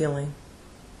 unappealing,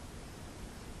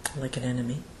 like an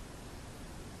enemy.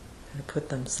 And put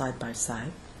them side by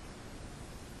side.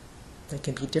 They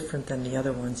can be different than the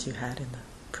other ones you had in the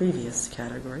previous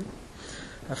category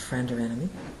of friend or enemy.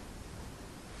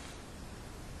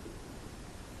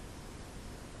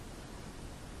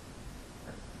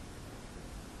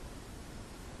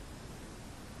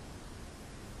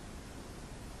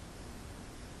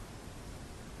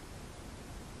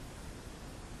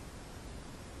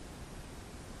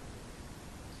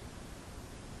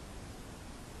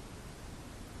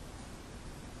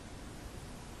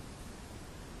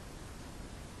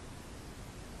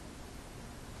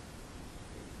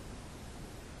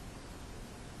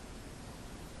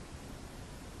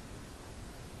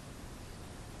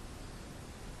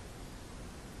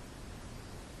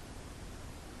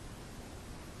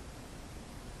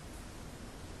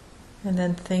 And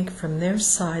then think from their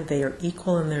side they are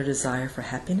equal in their desire for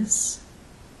happiness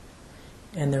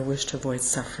and their wish to avoid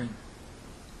suffering.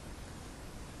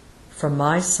 From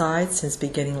my side, since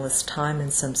beginningless time in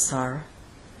samsara,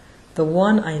 the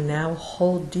one I now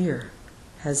hold dear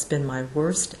has been my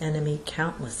worst enemy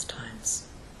countless times.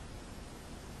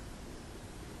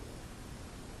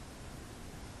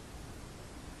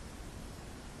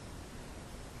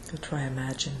 So try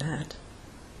imagine that.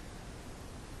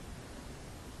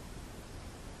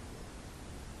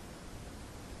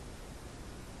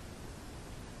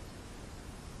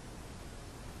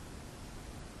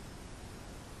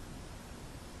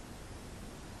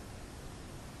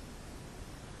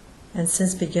 And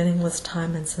since beginningless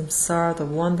time in samsara, the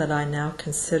one that I now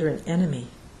consider an enemy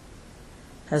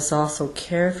has also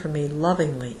cared for me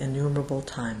lovingly innumerable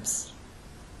times.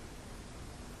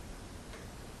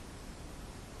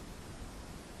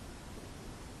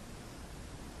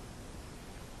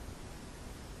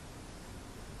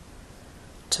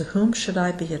 To whom should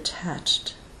I be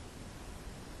attached?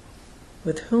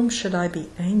 With whom should I be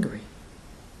angry?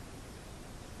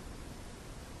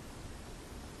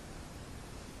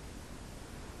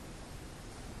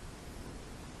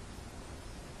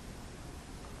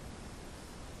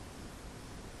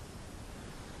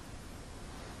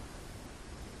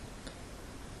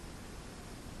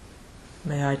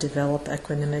 May I develop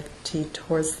equanimity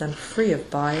towards them free of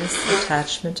bias,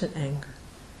 attachment, and anger.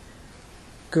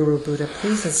 Guru Buddha,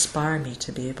 please inspire me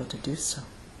to be able to do so.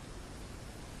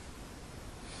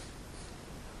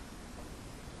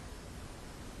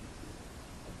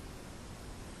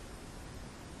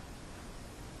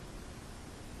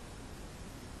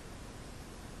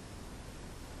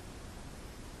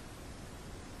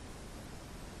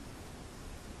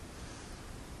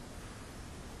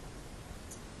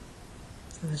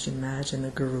 As you imagine the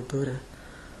Guru Buddha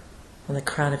on the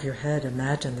crown of your head,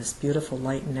 imagine this beautiful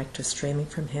light and nectar streaming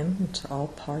from him into all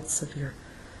parts of your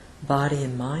body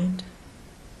and mind,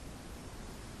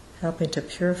 helping to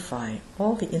purify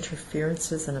all the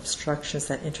interferences and obstructions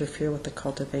that interfere with the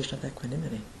cultivation of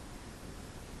equanimity.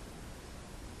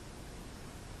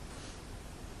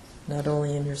 Not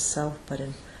only in yourself, but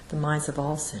in the minds of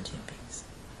all sentient beings.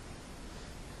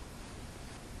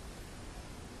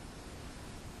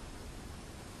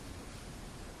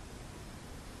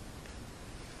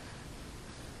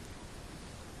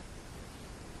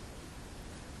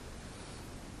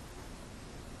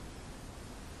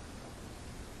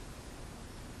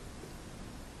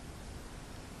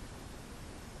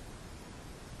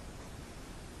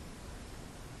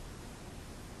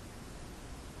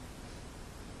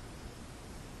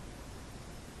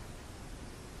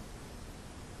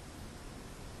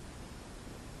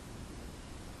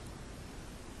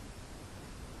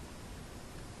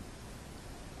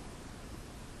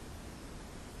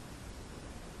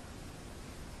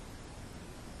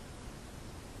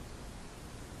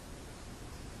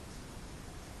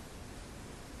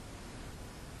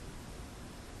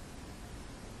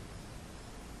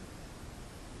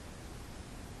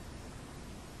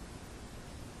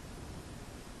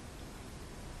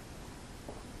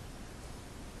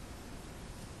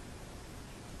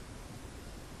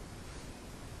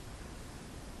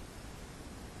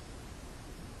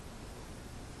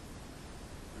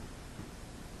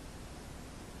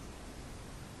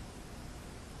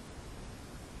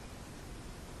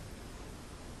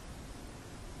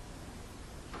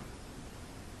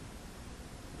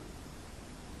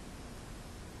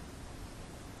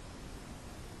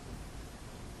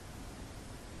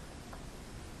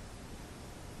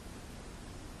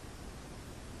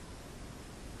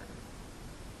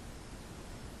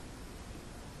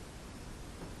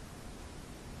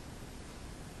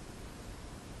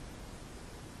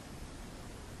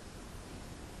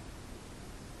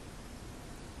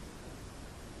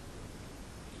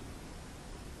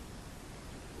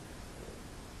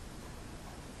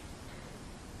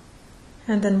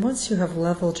 And then once you have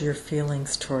leveled your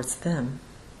feelings towards them,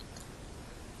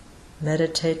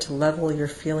 meditate to level your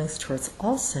feelings towards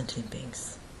all sentient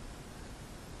beings.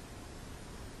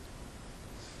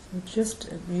 So just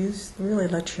really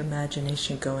let your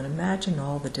imagination go and imagine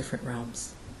all the different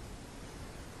realms.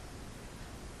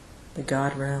 The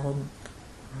God realm,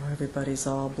 where everybody's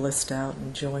all blissed out,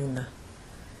 enjoying the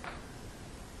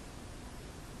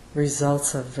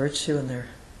results of virtue in their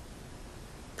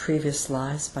previous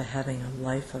lives by having a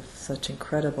life of such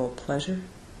incredible pleasure.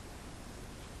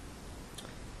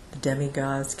 The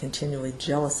demigods continually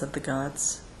jealous of the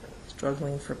gods,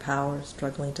 struggling for power,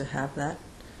 struggling to have that.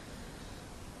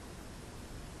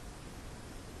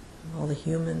 All the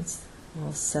humans,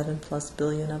 all 7+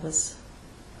 billion of us.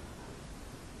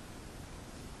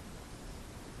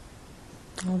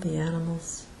 All the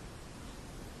animals,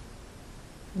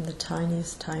 from the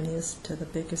tiniest to the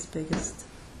biggest.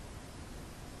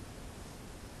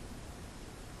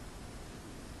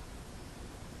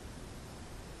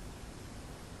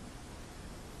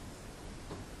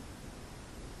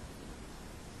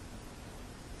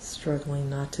 Struggling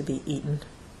not to be eaten,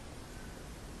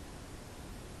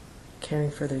 caring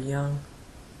for their young,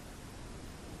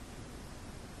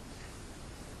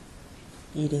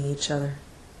 eating each other.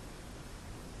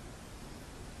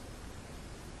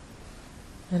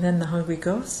 And then the hungry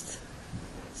ghost,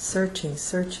 searching.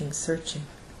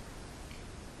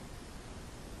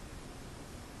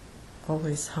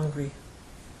 Always hungry,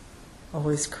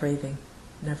 always craving,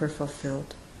 never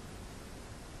fulfilled,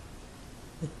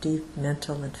 with deep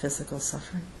mental and physical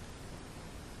suffering.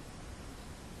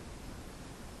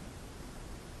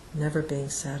 Never being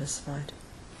satisfied.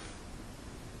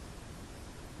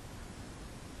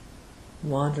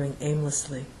 Wandering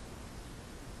aimlessly.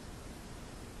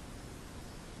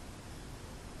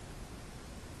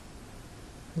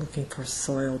 Looking for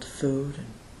soiled food and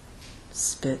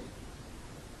spit.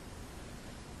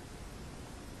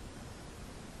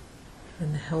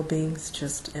 And the hell beings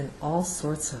just in all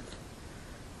sorts of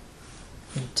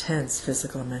intense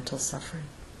physical and mental suffering.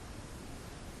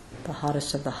 The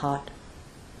hottest of the hot,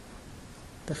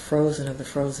 the frozen of the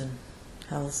frozen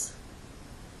hells.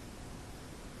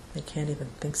 They can't even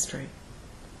think straight.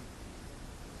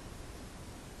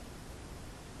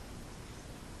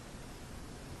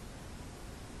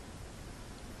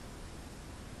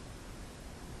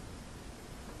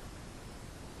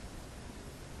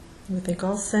 We think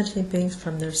all sentient beings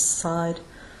from their side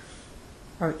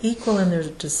are equal in their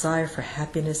desire for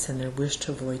happiness and their wish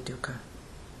to avoid dukkha.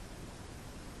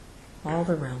 All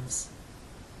the realms,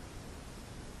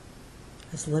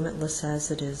 as limitless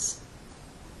as it is.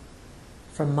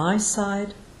 From my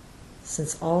side,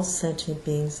 since all sentient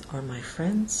beings are my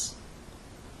friends,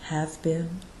 have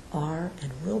been, are,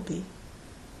 and will be,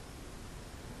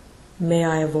 may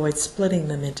I avoid splitting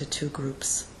them into two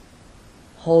groups,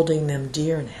 holding them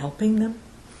dear and helping them,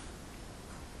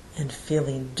 and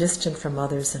feeling distant from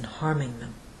others and harming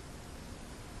them.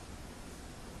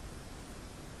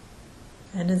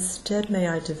 And instead may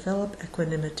I develop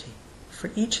equanimity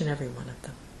for each and every one of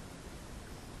them.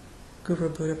 Guru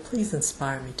Buddha, please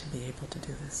inspire me to be able to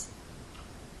do this.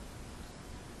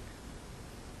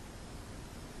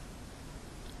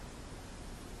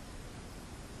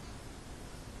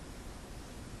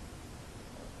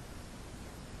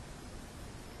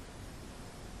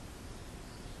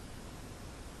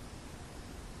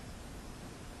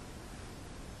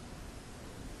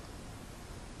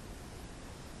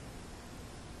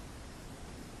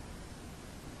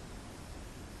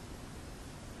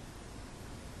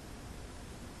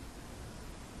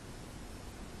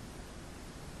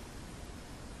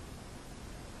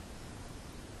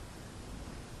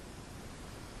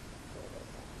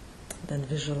 Then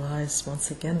visualize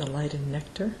once again the light and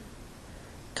nectar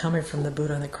coming from the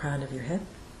Buddha on the crown of your head.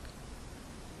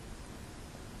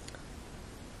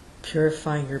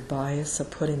 Purifying your bias of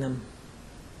putting them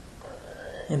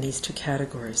in these two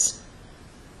categories.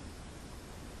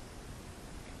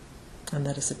 And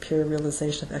that is a pure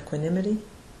realization of equanimity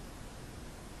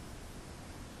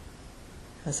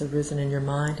has arisen in your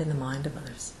mind and the mind of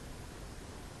others.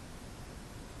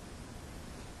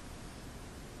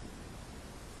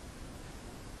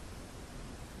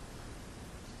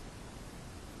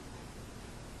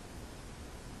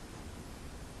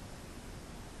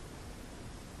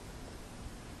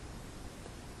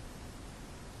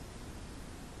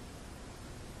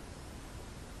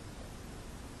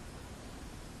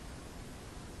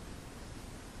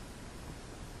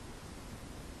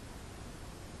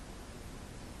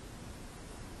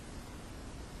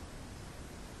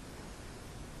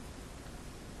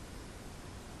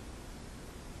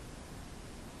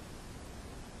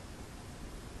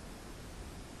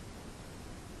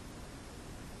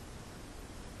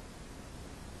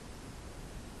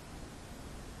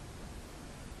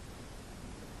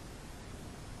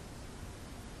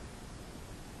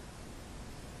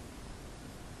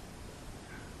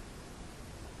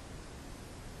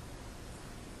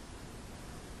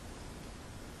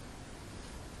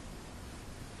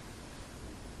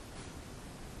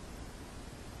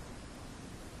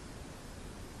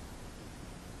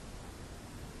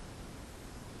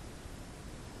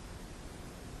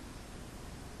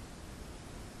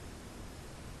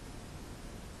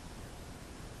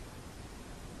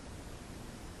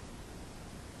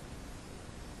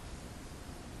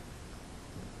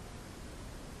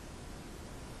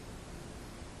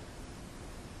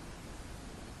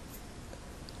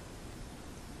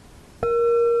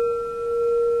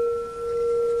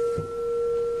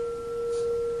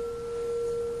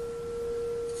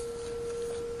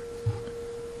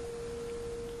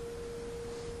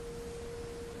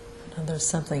 there's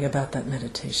something about that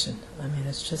meditation. I mean,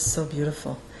 it's just so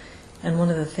beautiful. And one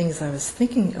of the things I was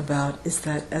thinking about is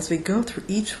that as we go through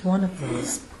each one of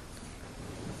those,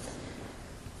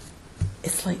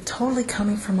 it's like totally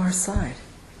coming from our side.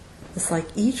 It's like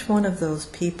each one of those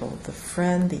people, the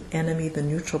friend, the enemy, the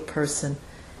neutral person,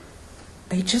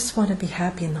 they just want to be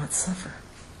happy and not suffer.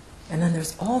 And then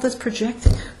there's all this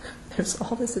projecting. There's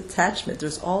all this attachment.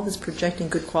 There's all this projecting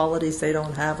good qualities they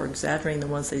don't have or exaggerating the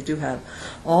ones they do have.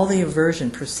 All the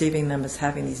aversion, perceiving them as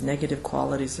having these negative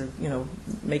qualities or,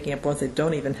 making up ones they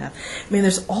don't even have. I mean,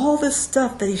 there's all this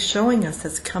stuff that he's showing us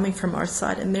that's coming from our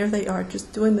side. And there they are,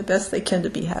 just doing the best they can to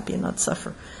be happy and not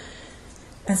suffer.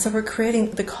 And so we're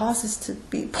creating the causes to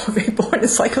be reborn in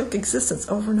cyclic existence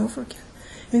over and over again.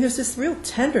 I mean, there's this real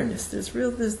tenderness. There's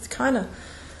this kind of,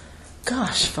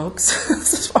 gosh, folks,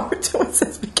 this is what we're doing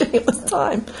since the beginning of this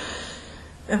time.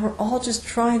 And we're all just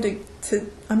trying to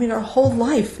our whole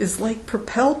life is like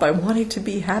propelled by wanting to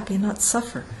be happy and not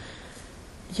suffer.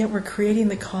 Yet we're creating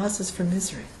the causes for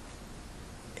misery.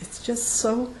 It's just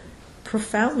so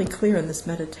profoundly clear in this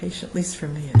meditation, at least for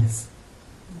me it is.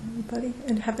 Anybody?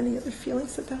 And have any other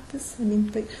feelings about this? I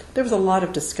mean, there was a lot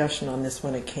of discussion on this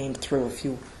when it came through a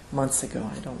few months ago.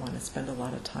 I don't want to spend a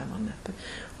lot of time on that. But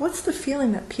what's the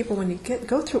feeling that people, when you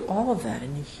go through all of that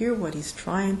and you hear what he's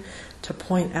trying to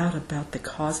point out about the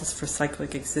causes for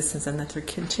cyclic existence and that they're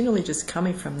continually just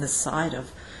coming from this side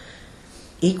of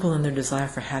equal in their desire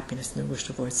for happiness and their wish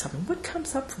to avoid suffering, what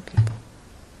comes up for people?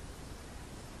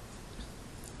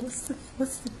 What's the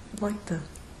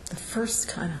first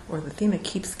kind of, or the thing that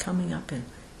keeps coming up in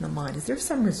the mind? Is there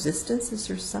some resistance? Is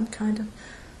there some kind of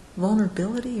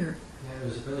vulnerability? Or Yeah, it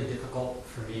was really difficult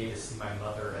for me to see my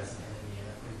mother as an enemy in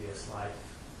a previous life.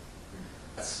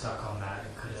 I got stuck on that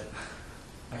and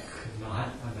I could not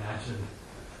imagine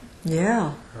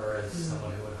her as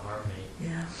someone who would harm me.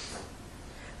 Yeah.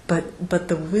 But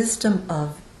the wisdom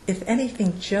of, if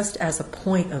anything, just as a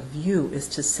point of view, is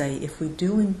to say, if we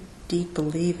do indeed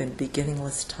believe in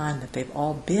beginningless time, that they've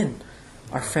all been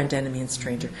our friend, enemy, and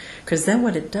stranger. Because then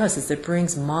what it does is it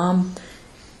brings mom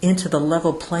into the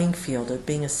level playing field of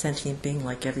being a sentient being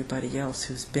like everybody else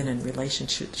who's been in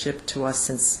relationship to us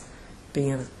since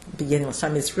beginningless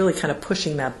time. It's really kind of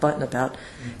pushing that button about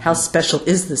how special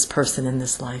is this person in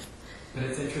this life. But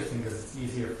it's interesting because it's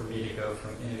easier for me to go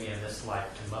from enemy in this life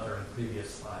to mother in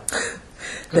previous life.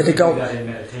 Than to go do that in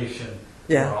meditation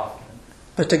more often.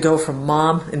 But to go from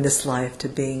mom in this life to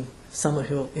being someone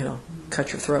who will,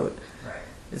 cut your throat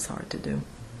is hard to do.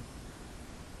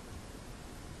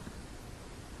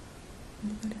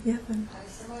 Yeah.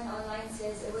 Someone online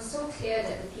says, it was so clear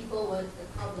that the people were the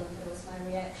problem. It was my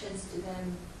reactions to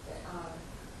them that are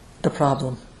the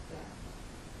problem.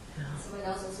 Yeah. Someone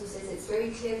else also says, it's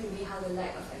very clear to me how the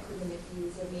lack of equanimity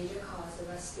is a major cause of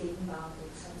us staying bound in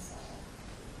samsara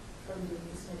from doing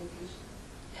this meditation.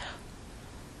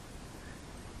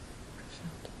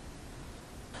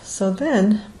 So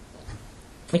then,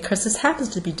 because this happens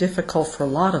to be difficult for a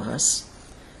lot of us,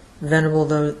 Venerable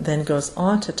then goes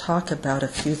on to talk about a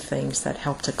few things that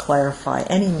help to clarify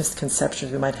any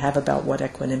misconceptions we might have about what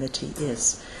equanimity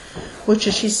is. Which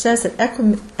is, she says that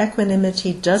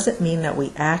equanimity doesn't mean that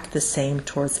we act the same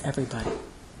towards everybody,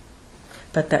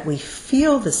 but that we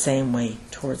feel the same way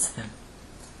towards them.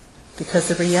 Because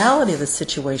the reality of the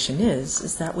situation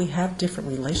is that we have different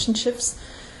relationships,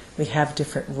 we have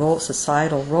different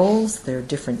societal roles, there are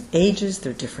different ages,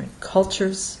 there are different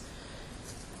cultures.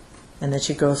 And then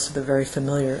she goes to the very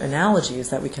familiar analogy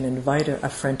is that we can invite a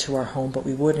friend to our home, but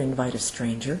we wouldn't invite a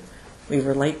stranger. We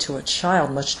relate to a child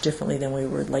much differently than we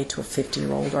relate to a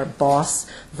 50-year-old, our boss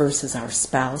versus our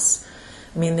spouse.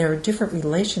 I mean, there are different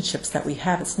relationships that we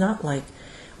have. It's not like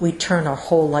we turn our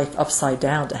whole life upside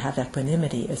down to have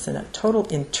equanimity. It's a total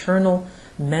internal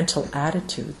mental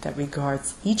attitude that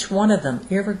regards each one of them,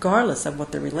 irregardless of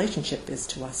what the relationship is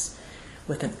to us,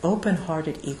 with an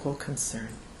open-hearted, equal concern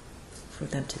for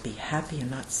them to be happy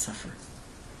and not suffer.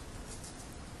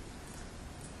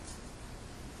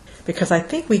 Because I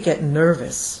think we get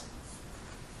nervous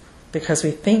because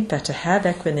we think that to have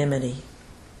equanimity,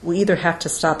 we either have to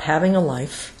stop having a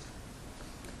life,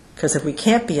 because if we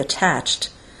can't be attached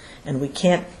and we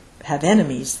can't have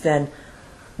enemies, then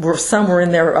we're somewhere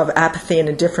in there of apathy and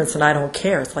indifference and I don't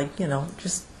care. It's like,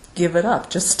 just give it up.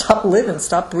 Just stop living,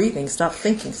 stop breathing, stop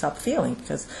thinking, stop feeling.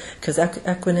 Because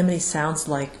equanimity sounds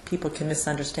like people can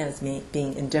misunderstand as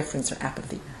being indifference or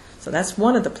apathy. So that's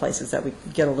one of the places that we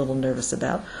get a little nervous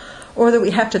about. Or that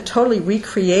we have to totally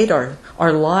recreate our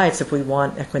lives if we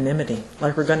want equanimity.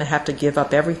 Like we're going to have to give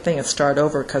up everything and start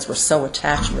over because we're so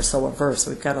attached and we're so averse.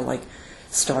 So we've got to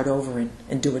start over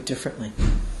and do it differently.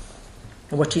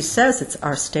 And what she says, it's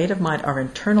our state of mind, our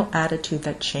internal attitude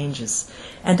that changes.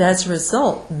 And as a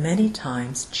result, many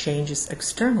times changes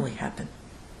externally happen.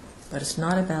 But it's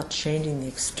not about changing the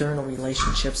external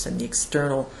relationships and the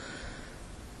external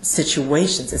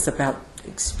situations. It's about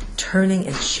turning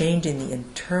and changing the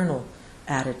internal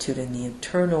attitude and the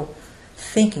internal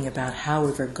thinking about how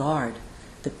we regard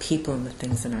the people and the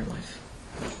things in our life.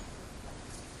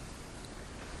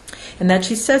 And that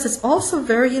she says it's also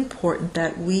very important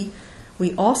that we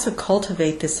also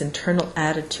cultivate this internal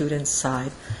attitude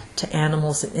inside to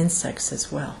animals and insects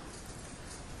as well.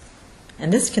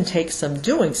 And this can take some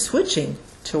doing, switching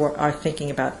to our thinking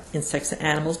about insects and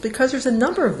animals, because there's a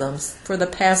number of them for the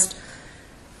past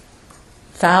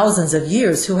thousands of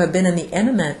years who have been in the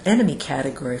enemy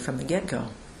category from the get-go.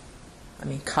 I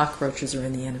mean, cockroaches are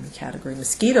in the enemy category,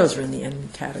 mosquitoes are in the enemy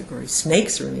category,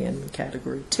 snakes are in the enemy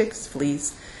category, ticks,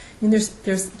 fleas. I mean,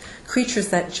 there's creatures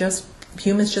that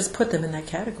humans just put them in that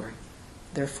category.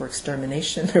 They're for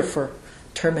extermination, they're for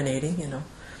terminating,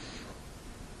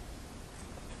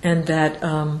 And that,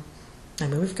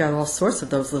 we've got all sorts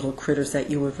of those little critters that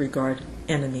you would regard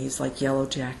enemies, like yellow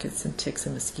jackets and ticks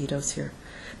and mosquitoes here.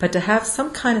 But to have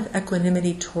some kind of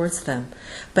equanimity towards them.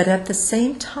 But at the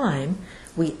same time,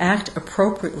 we act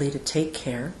appropriately to take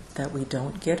care that we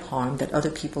don't get harmed, that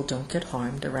other people don't get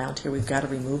harmed. Around here we've got to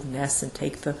remove nests and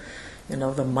take the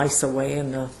mice away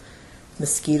and the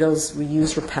mosquitoes. We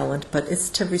use repellent, but it's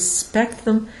to respect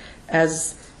them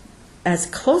as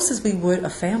close as we would a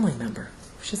family member,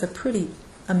 which is a pretty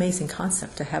amazing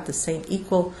concept, to have the same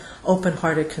equal,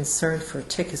 open-hearted concern for a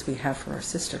tick as we have for our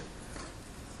sister.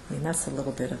 I mean, that's a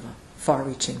little bit of a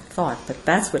far-reaching thought, but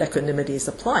that's what equanimity is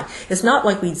applying. It's not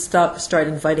like we start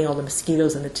inviting all the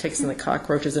mosquitoes and the ticks and the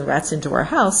cockroaches and rats into our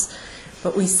house,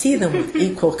 but we see them with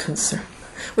equal concern,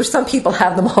 which some people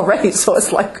have them already, so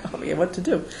it's like, what to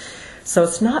do? So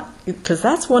it's not, because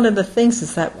that's one of the things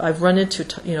is that I've run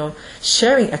into,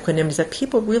 sharing equanimity, is that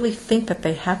people really think that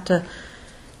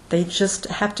they just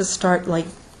have to start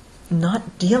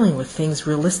not dealing with things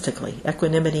realistically.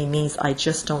 Equanimity means I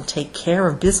just don't take care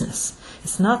of business.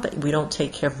 It's not that we don't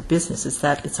take care of business, it's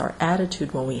that it's our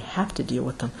attitude when we have to deal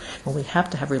with them, when we have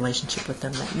to have a relationship with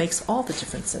them, that makes all the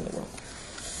difference in the world.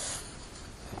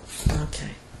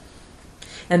 Okay.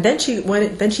 And then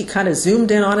she kind of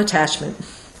zoomed in on attachment.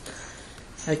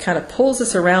 It kind of pulls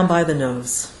us around by the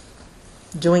nose.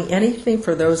 Doing anything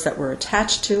for those that we're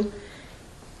attached to,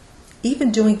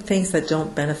 even doing things that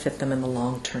don't benefit them in the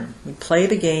long term. We play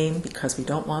the game because we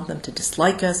don't want them to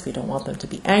dislike us, we don't want them to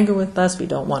be angry with us, we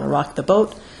don't want to rock the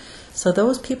boat. So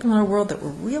those people in our world that we're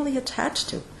really attached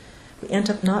to, we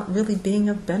end up not really being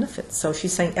of benefit. So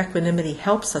she's saying equanimity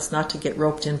helps us not to get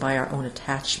roped in by our own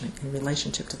attachment in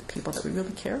relationship to the people that we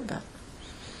really care about.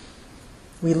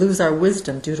 We lose our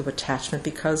wisdom due to attachment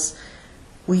because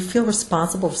we feel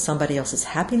responsible for somebody else's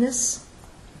happiness.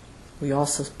 We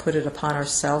also put it upon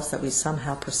ourselves that we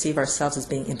somehow perceive ourselves as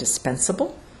being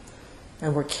indispensable,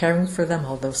 and we're caring for them,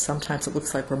 although sometimes it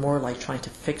looks like we're more like trying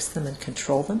to fix them and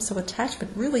control them. So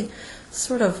attachment really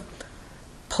sort of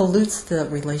pollutes the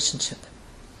relationship.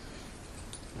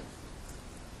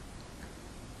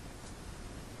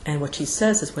 And what she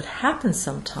says is what happens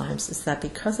sometimes is that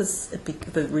because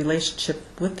the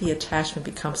relationship with the attachment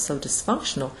becomes so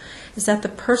dysfunctional, is that the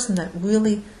person that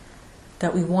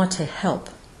we want to help,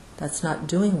 that's not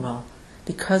doing well,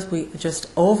 because we just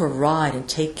override and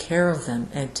take care of them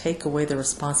and take away the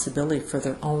responsibility for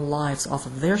their own lives off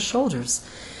of their shoulders,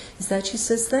 is that she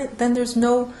says that then there's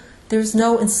no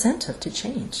incentive to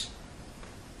change.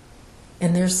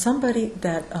 And there's somebody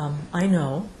that I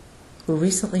know who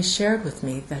recently shared with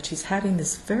me that she's having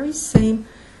this very same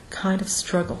kind of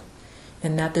struggle,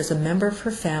 and that there's a member of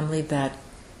her family that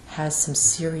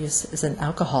is an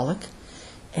alcoholic,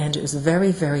 and has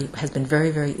been very,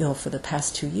 very ill for the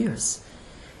past 2 years.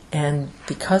 And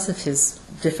because of his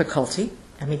difficulty,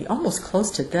 he almost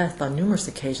close to death on numerous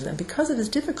occasions, and because of his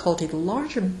difficulty, the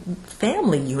larger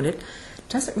family unit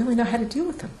doesn't really know how to deal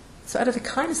with him. So out of the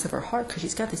kindness of her heart, because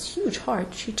she's got this huge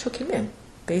heart, she took him in,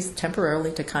 based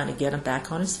temporarily to kind of get him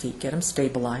back on his feet, get him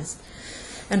stabilized.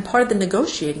 And part of the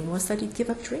negotiating was that he'd give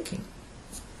up drinking.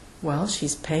 Well,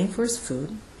 she's paying for his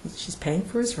food, she's paying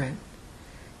for his rent.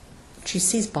 She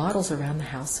sees bottles around the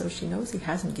house, so she knows he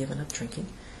hasn't given up drinking.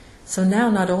 So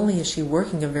now not only is she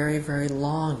working a very, very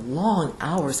long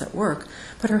hours at work,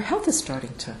 but her health is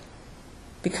starting to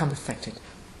become affected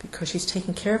because she's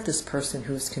taking care of this person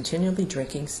who's continually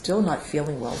drinking, still not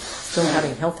feeling well, still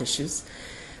having health issues,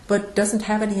 but doesn't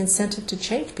have any incentive to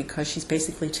change because she's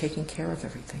basically taking care of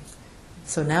everything.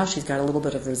 So now she's got a little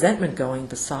bit of resentment going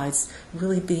besides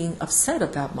really being upset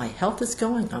about my health is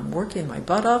going, I'm working my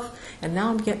butt off, and now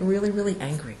I'm getting really, really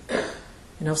angry.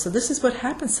 So this is what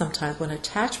happens sometimes when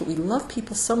attachment. We love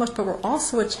people so much, but we're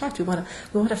also attached. We want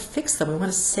to fix them. We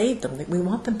want to save them. We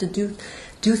want them to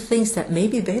do things that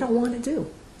maybe they don't want to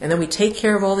do. And then we take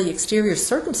care of all the exterior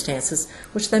circumstances,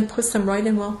 which then puts them right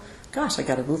in, well, gosh, I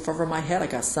got a roof over my head. I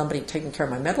got somebody taking care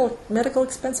of my medical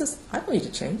expenses. I don't need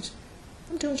to change.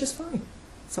 I'm doing just fine.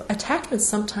 So attachment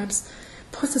sometimes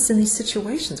puts us in these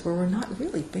situations where we're not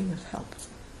really being of help.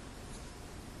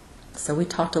 So we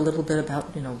talked a little bit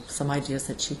about, some ideas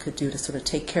that she could do to sort of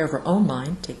take care of her own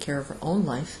mind, take care of her own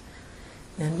life,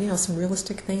 and, some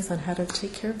realistic things on how to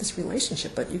take care of this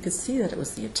relationship. But you could see that it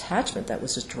was the attachment that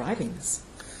was just driving this.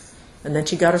 And then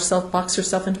she boxed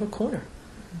herself into a corner.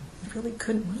 I really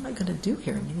couldn't, what am I going to do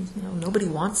here? I mean, nobody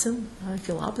wants him. I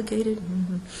feel obligated.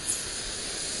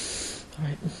 All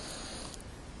right.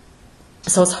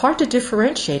 So it's hard to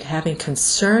differentiate having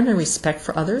concern and respect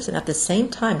for others, and at the same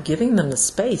time giving them the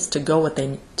space to go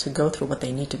through what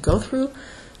they need to go through.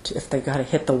 If they've got to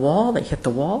hit the wall, they hit the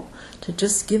wall. To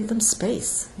just give them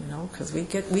space, because we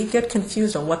get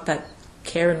confused on what that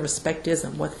care and respect is,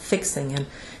 and what fixing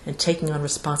and taking on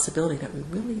responsibility that we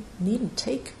really needn't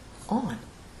take on.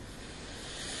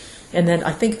 And then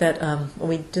I think that when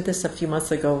we did this a few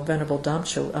months ago, Venerable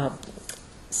Damcho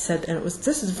said, and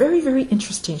this is very, very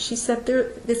interesting. She said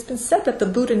it's been said that the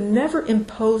Buddha never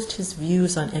imposed his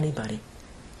views on anybody.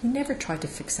 He never tried to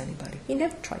fix anybody. He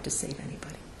never tried to save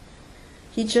anybody.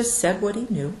 He just said what he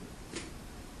knew.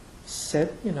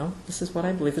 Said, this is what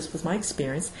I believe, this was my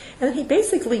experience. And then he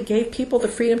basically gave people the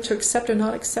freedom to accept or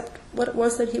not accept what it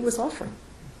was that he was offering.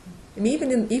 I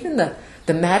mean, even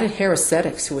the matted hair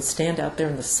ascetics who would stand out there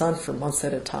in the sun for months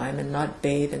at a time and not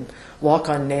bathe and walk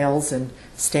on nails and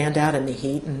stand out in the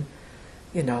heat and,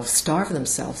 starve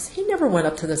themselves. He never went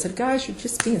up to them and said, guys, you're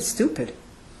just being stupid.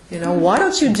 Why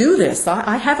don't you do this?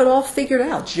 I have it all figured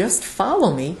out. Just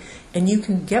follow me and you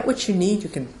can get what you need. You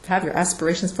can have your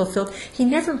aspirations fulfilled. He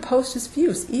never imposed his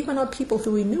views, even on people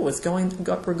who he knew were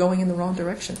going in the wrong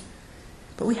direction.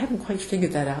 But we haven't quite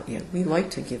figured that out yet. We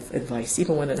like to give advice,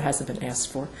 even when it hasn't been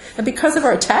asked for. And because of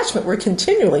our attachment, we're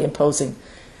continually imposing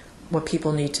what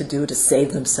people need to do to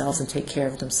save themselves and take care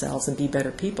of themselves and be better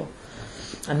people.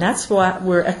 And that's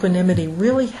where equanimity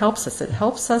really helps us. It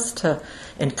helps us to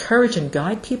encourage and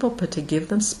guide people, but to give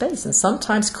them space. And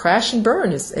sometimes crash and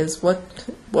burn is what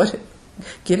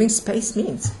giving space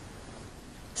means.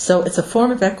 So it's a form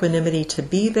of equanimity to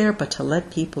be there, but to let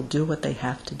people do what they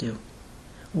have to do.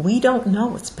 We don't know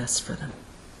what's best for them.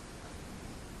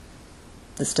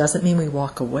 This doesn't mean we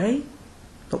walk away,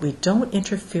 but we don't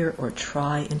interfere or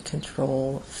try and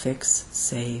control, fix,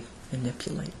 save,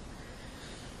 manipulate.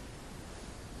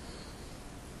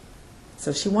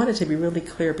 So she wanted to be really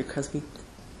clear because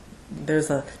there's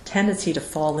a tendency to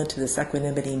fall into this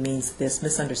equanimity means this,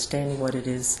 misunderstanding what it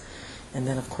is, and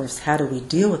then of course how do we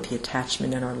deal with the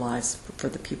attachment in our lives for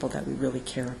the people that we really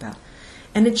care about.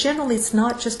 And generally, it's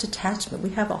not just attachment. We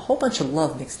have a whole bunch of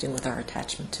love mixed in with our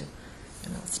attachment, too.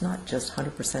 It's not just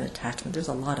 100% attachment. There's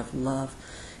a lot of love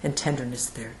and tenderness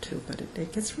there, too. But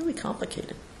it gets really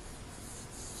complicated.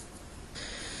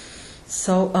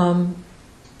 So on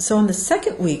the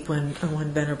second week, when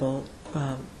Venerable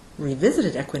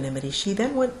revisited equanimity, she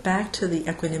then went back to the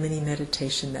equanimity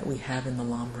meditation that we have in the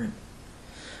Lamrim.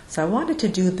 So I wanted to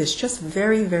do this just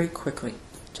very, very quickly.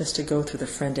 Just to go through the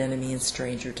friend, enemy, and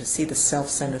stranger, to see the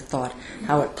self-centered thought,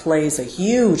 how it plays a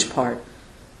huge part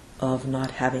of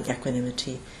not having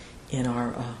equanimity in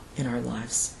our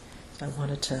lives. So I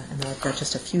wanted to, and I've got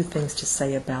just a few things to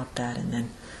say about that, and then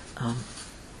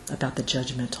about the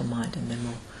judgmental mind, and then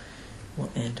we'll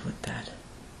end with that.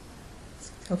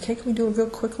 Okay, can we do a real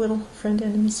quick little friend,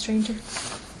 enemy, stranger?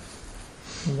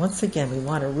 And once again, we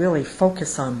want to really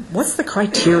focus on what's the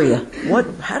criteria.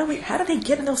 How do they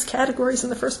get in those categories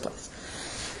in the first place?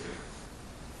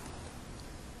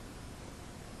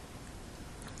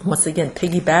 Once again,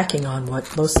 piggybacking on what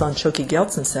Losang Choki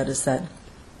Gyaltsen said is that,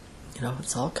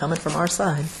 it's all coming from our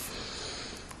side.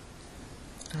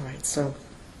 All right, so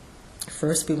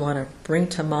first we want to bring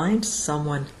to mind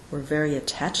someone we're very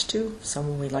attached to,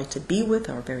 someone we like to be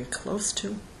with or very close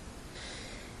to.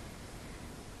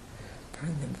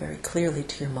 Bring them very clearly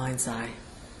to your mind's eye.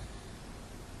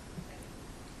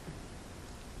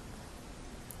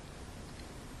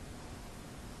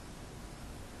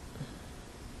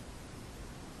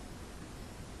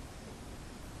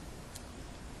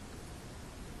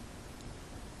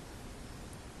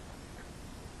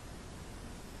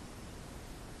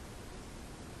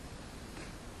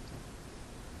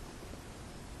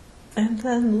 And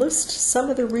then list some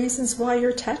of the reasons why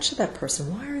you're attached to that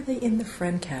person. Why are they in the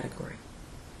friend category?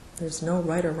 There's no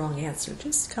right or wrong answer.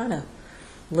 Just kind of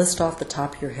list off the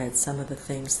top of your head some of the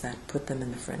things that put them in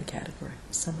the friend category.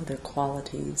 Some of their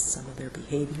qualities, some of their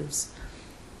behaviors.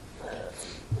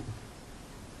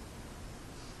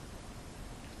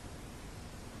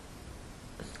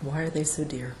 Why are they so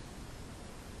dear?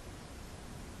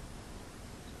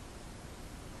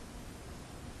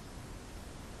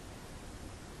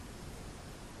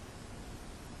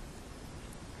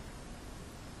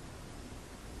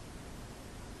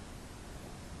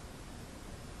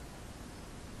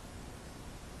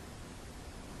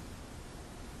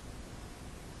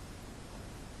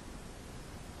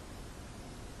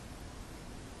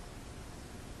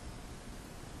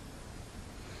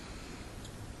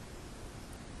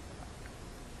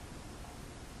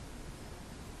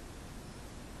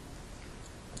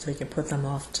 So you can put them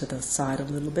off to the side a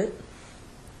little bit.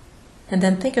 And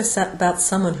then think about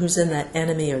someone who's in that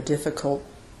enemy or difficult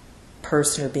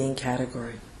person or being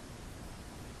category.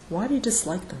 Why do you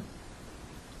dislike them?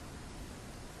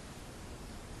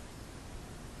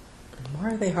 And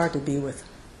why are they hard to be with?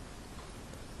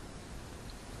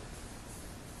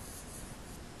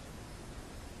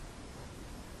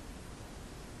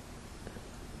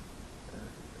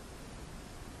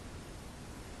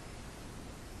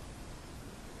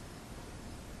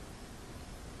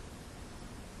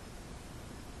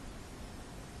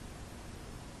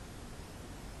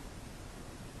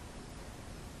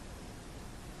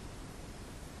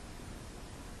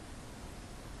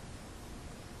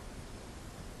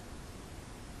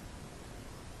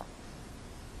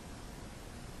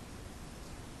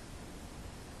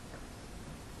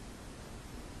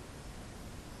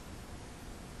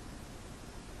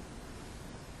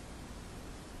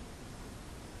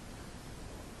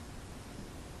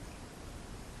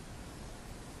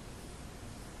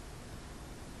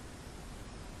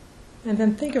 And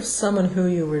then think of someone who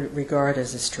you regard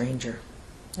as a stranger.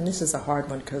 And this is a hard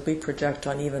one because we project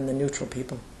on even the neutral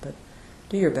people, but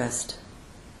do your best.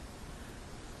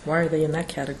 Why are they in that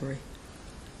category?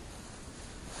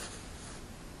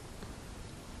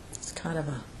 It's kind of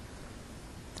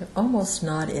they're almost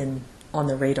not on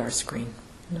the radar screen,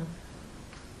 you know.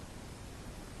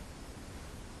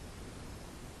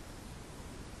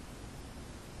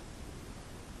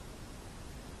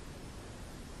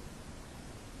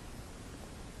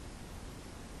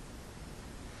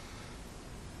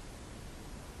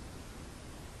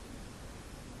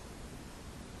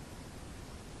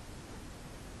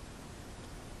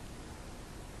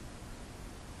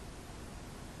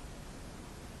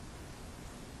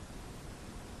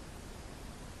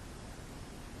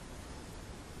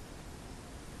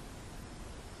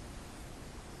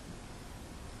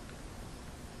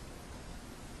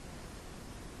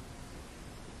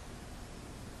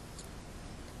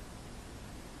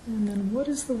 And then what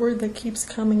is the word that keeps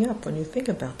coming up when you think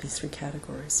about these three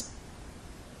categories?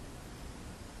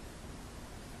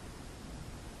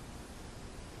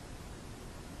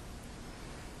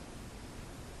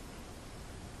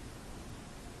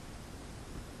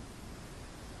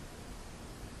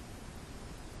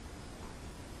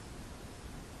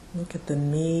 Look at the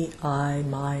me, I,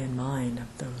 my, and mine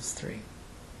of those three.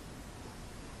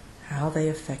 How they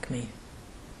affect me.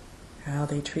 How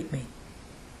they treat me.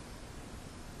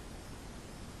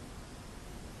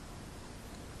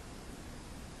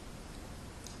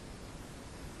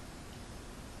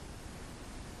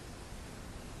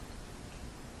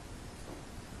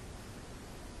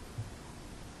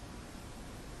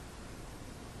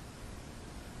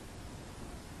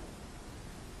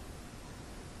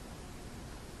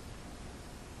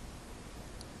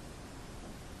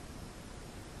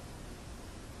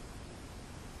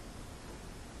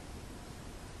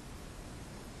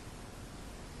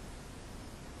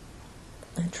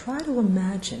 And try to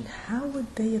imagine how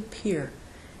would they appear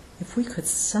if we could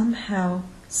somehow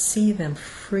see them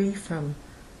free from,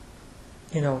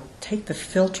 take the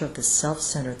filter of the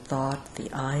self-centered thought,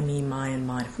 the I, me, my, and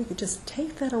mine. If we could just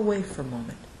take that away for a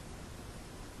moment,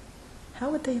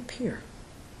 how would they appear?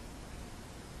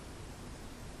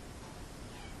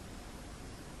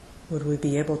 Would we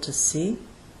be able to see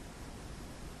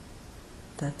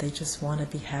that they just want to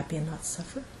be happy and not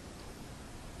suffer?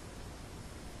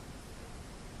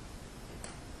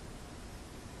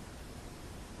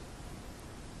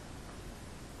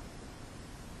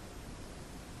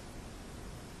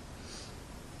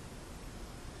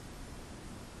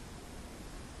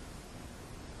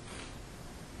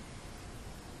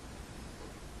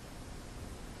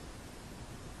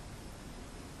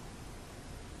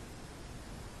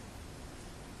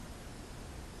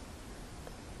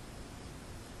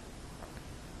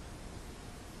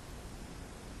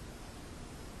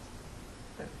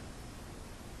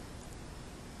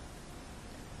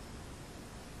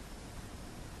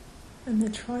 And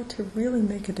then try to really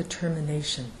make a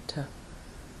determination to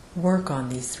work on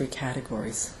these three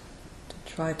categories, to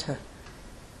try to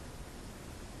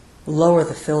lower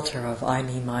the filter of I,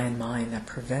 me, my, and mine that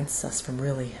prevents us from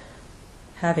really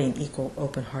having equal,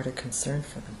 open-hearted concern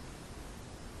for them.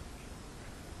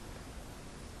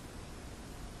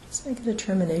 Just make a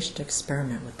determination to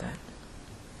experiment with that.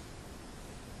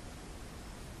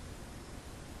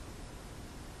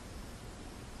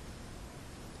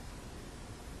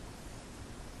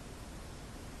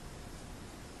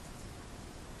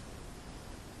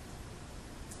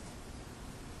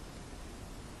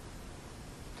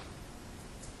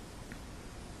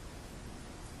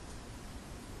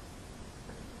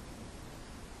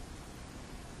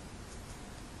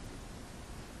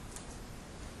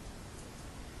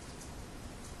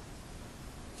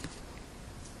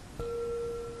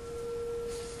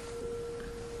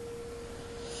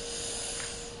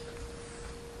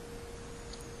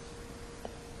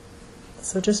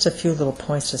 So just a few little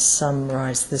points to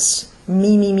summarize this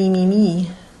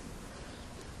me,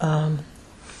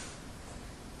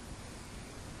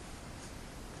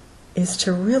 is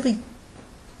to really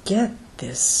get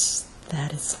this,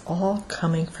 that it's all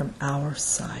coming from our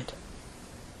side.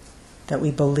 That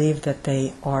we believe that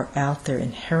they are out there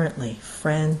inherently,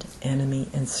 friend, enemy,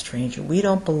 and stranger. We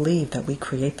don't believe that we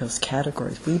create those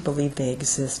categories. We believe they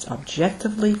exist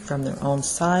objectively from their own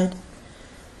side,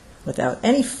 without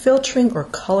any filtering or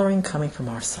coloring coming from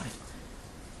our side.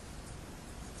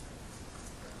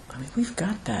 I mean, we've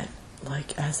got that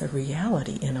like as a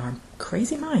reality in our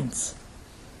crazy minds.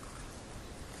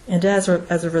 And as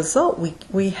a result,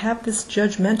 we have this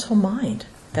judgmental mind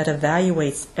that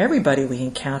evaluates everybody we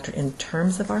encounter in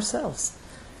terms of ourselves.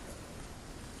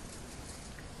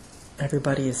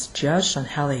 Everybody is judged on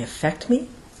how they affect me,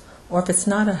 or if it's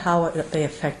not on how they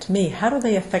affect me, how do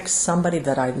they affect somebody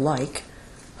that I like?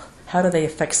 How do they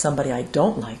affect somebody I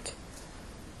don't like?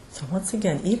 So once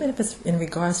again, even if it's in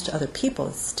regards to other people,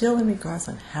 it's still in regards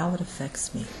on how it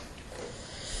affects me.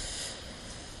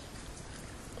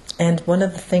 And one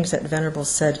of the things that Venerable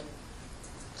said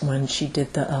when she did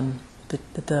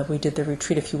we did the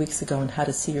retreat a few weeks ago on how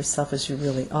to see yourself as you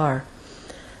really are,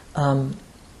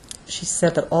 she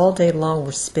said that all day long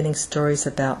we're spinning stories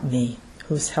about me,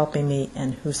 who's helping me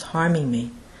and who's harming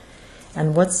me.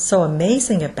 And what's so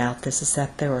amazing about this is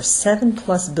that there are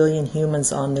 7+ billion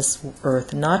humans on this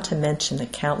earth, not to mention the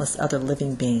countless other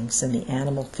living beings in the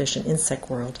animal, fish, and insect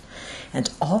world. And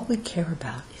all we care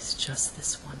about is just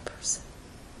this one person.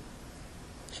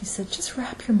 She said, just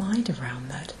wrap your mind around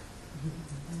that.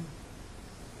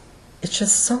 It's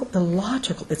just so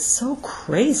illogical. It's so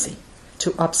crazy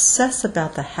to obsess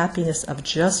about the happiness of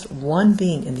just one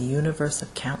being in the universe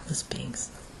of countless beings.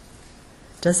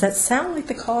 Does that sound like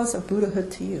the cause of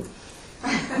Buddhahood to you?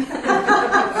 I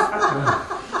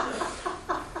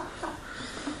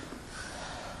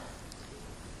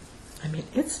mean,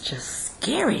 it's just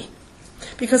scary.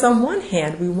 Because on one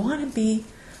hand, we want to be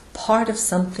part of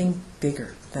something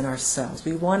bigger than ourselves.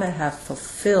 We want to have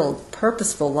fulfilled,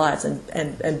 purposeful lives.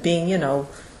 And being,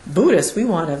 Buddhists, we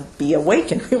want to be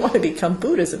awakened. We want to become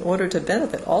Buddhists in order to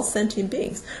benefit all sentient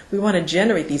beings. We want to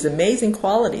generate these amazing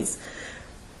qualities.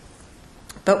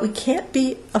 But we can't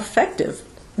be effective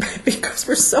because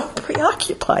we're so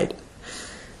preoccupied.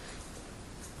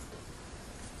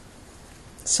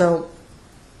 So,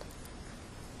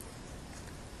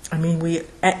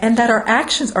 and that our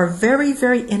actions are very,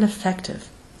 very ineffective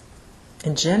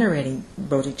in generating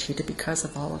bodhicitta because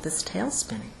of all of this tail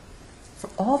spinning.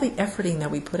 For all the efforting that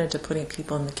we put into putting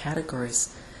people in the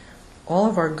categories, all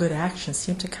of our good actions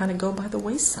seem to kind of go by the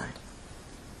wayside.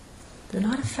 They're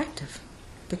not effective.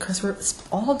 Because we're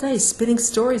all day spinning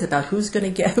stories about who's going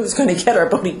to get our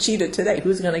bodhicitta today,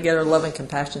 who's going to get our love and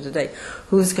compassion today,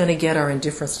 who's going to get our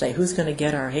indifference today, who's going to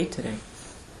get our hate today.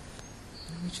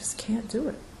 And we just can't do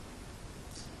it.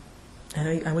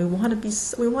 And we want to be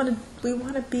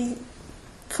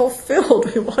fulfilled.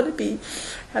 We want to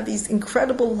have these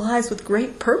incredible lives with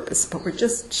great purpose, but we're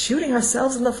just shooting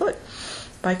ourselves in the foot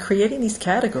by creating these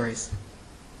categories.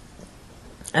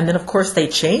 And then, of course, they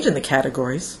change in the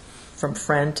categories. From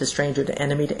friend to stranger to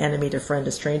enemy to friend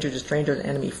to stranger to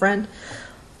enemy, friend,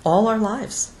 all our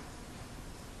lives.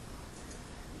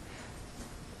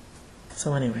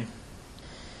 So anyway.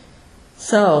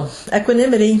 So,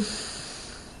 equanimity.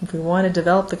 If we want to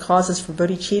develop the causes for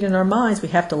bodhicitta in our minds, we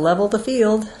have to level the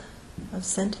field of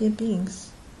sentient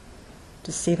beings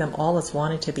to see them all as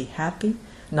wanting to be happy,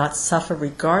 not suffer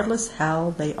regardless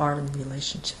how they are in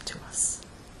relationship to us.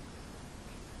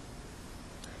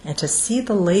 And to see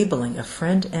the labeling of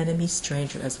friend, enemy,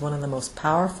 stranger as one of the most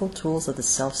powerful tools of the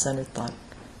self-centered thought.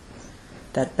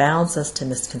 that bounds us to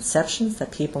misconceptions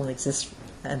that people exist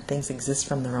and things exist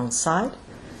from their own side,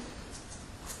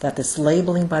 that this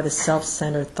labeling by the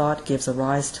self-centered thought gives a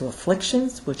rise to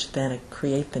afflictions, which then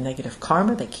create the negative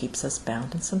karma that keeps us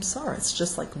bound in samsara. It's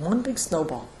just like one big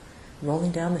snowball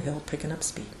rolling down the hill, picking up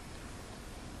speed.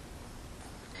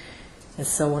 And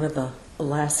so one of the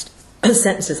last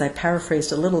sentences I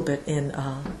paraphrased a little bit in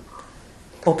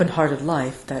Open-Hearted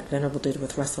Life that Venerable did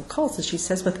with Russell Coates, she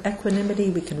says, with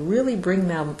equanimity we can really bring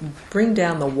down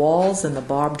the walls and the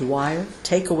barbed wire,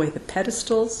 take away the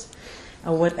pedestals,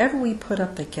 and whatever we put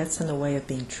up that gets in the way of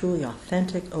being truly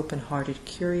authentic, open-hearted,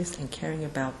 curious, and caring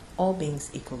about all beings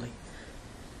equally.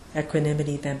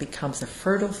 Equanimity then becomes a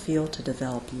fertile field to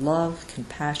develop love,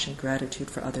 compassion, gratitude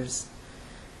for others,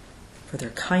 for their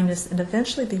kindness, and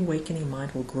eventually the awakening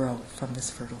mind will grow from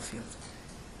this fertile field.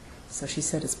 So she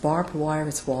said it's barbed wire,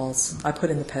 it's walls. I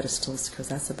put in the pedestals because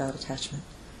that's about attachment.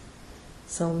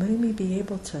 So may we be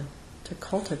able to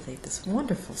cultivate this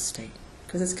wonderful state.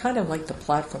 Because it's kind of like the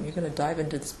platform. You're going to dive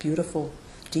into this beautiful,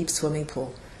 deep swimming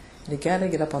pool. And you got to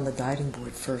get up on the diving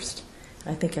board first.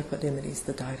 And I think equanimity is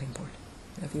the diving board.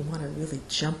 And if you want to really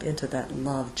jump into that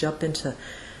love, jump into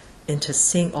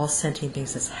seeing all sentient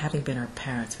beings as having been our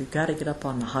parents, we've got to get up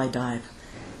on the high dive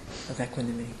of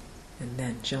equanimity and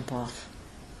then jump off.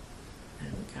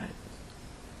 And we got it.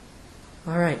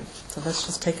 All right, so let's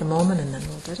just take a moment and then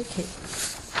we'll dedicate.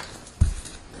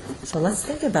 So let's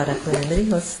think about equanimity.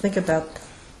 Let's think about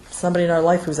somebody in our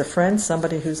life who's a friend,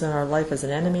 somebody who's in our life as an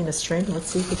enemy and a stranger.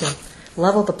 Let's see if we can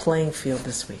level the playing field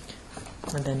this week.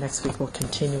 And then next week we'll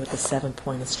continue with the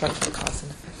 7-point instruction of cause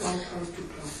and effect.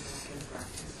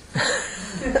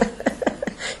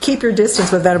 Keep your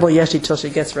distance with Venerable Yeshe till she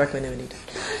gets her equanimity.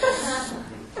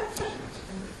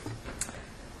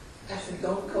 I said,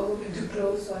 don't go too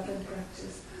close so I can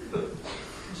practice.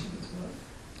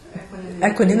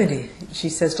 Equanimity. She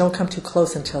says, don't come too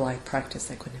close until I practice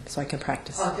equanimity, so I can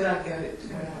practice. Oh, did I get it?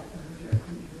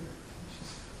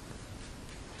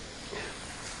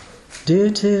 Due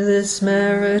to this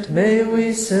merit, may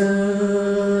we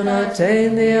soon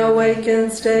attain the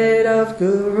awakened state of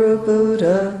Guru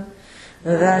Buddha,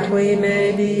 that we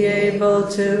may be able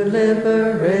to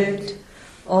liberate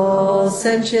all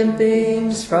sentient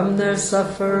beings from their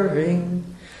suffering.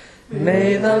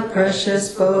 May the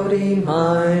precious Bodhi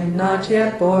mind, not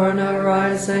yet born,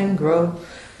 arise and grow.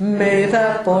 May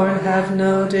that born have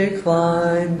no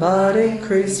decline, but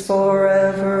increase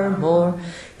forevermore.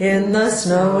 In the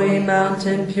snowy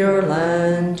mountain pure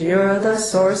land, you're the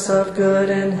source of good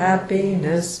and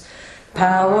happiness.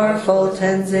 Powerful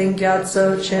Tenzin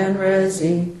Gyatso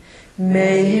Chenrezi,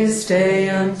 may you stay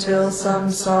until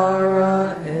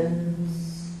samsara ends.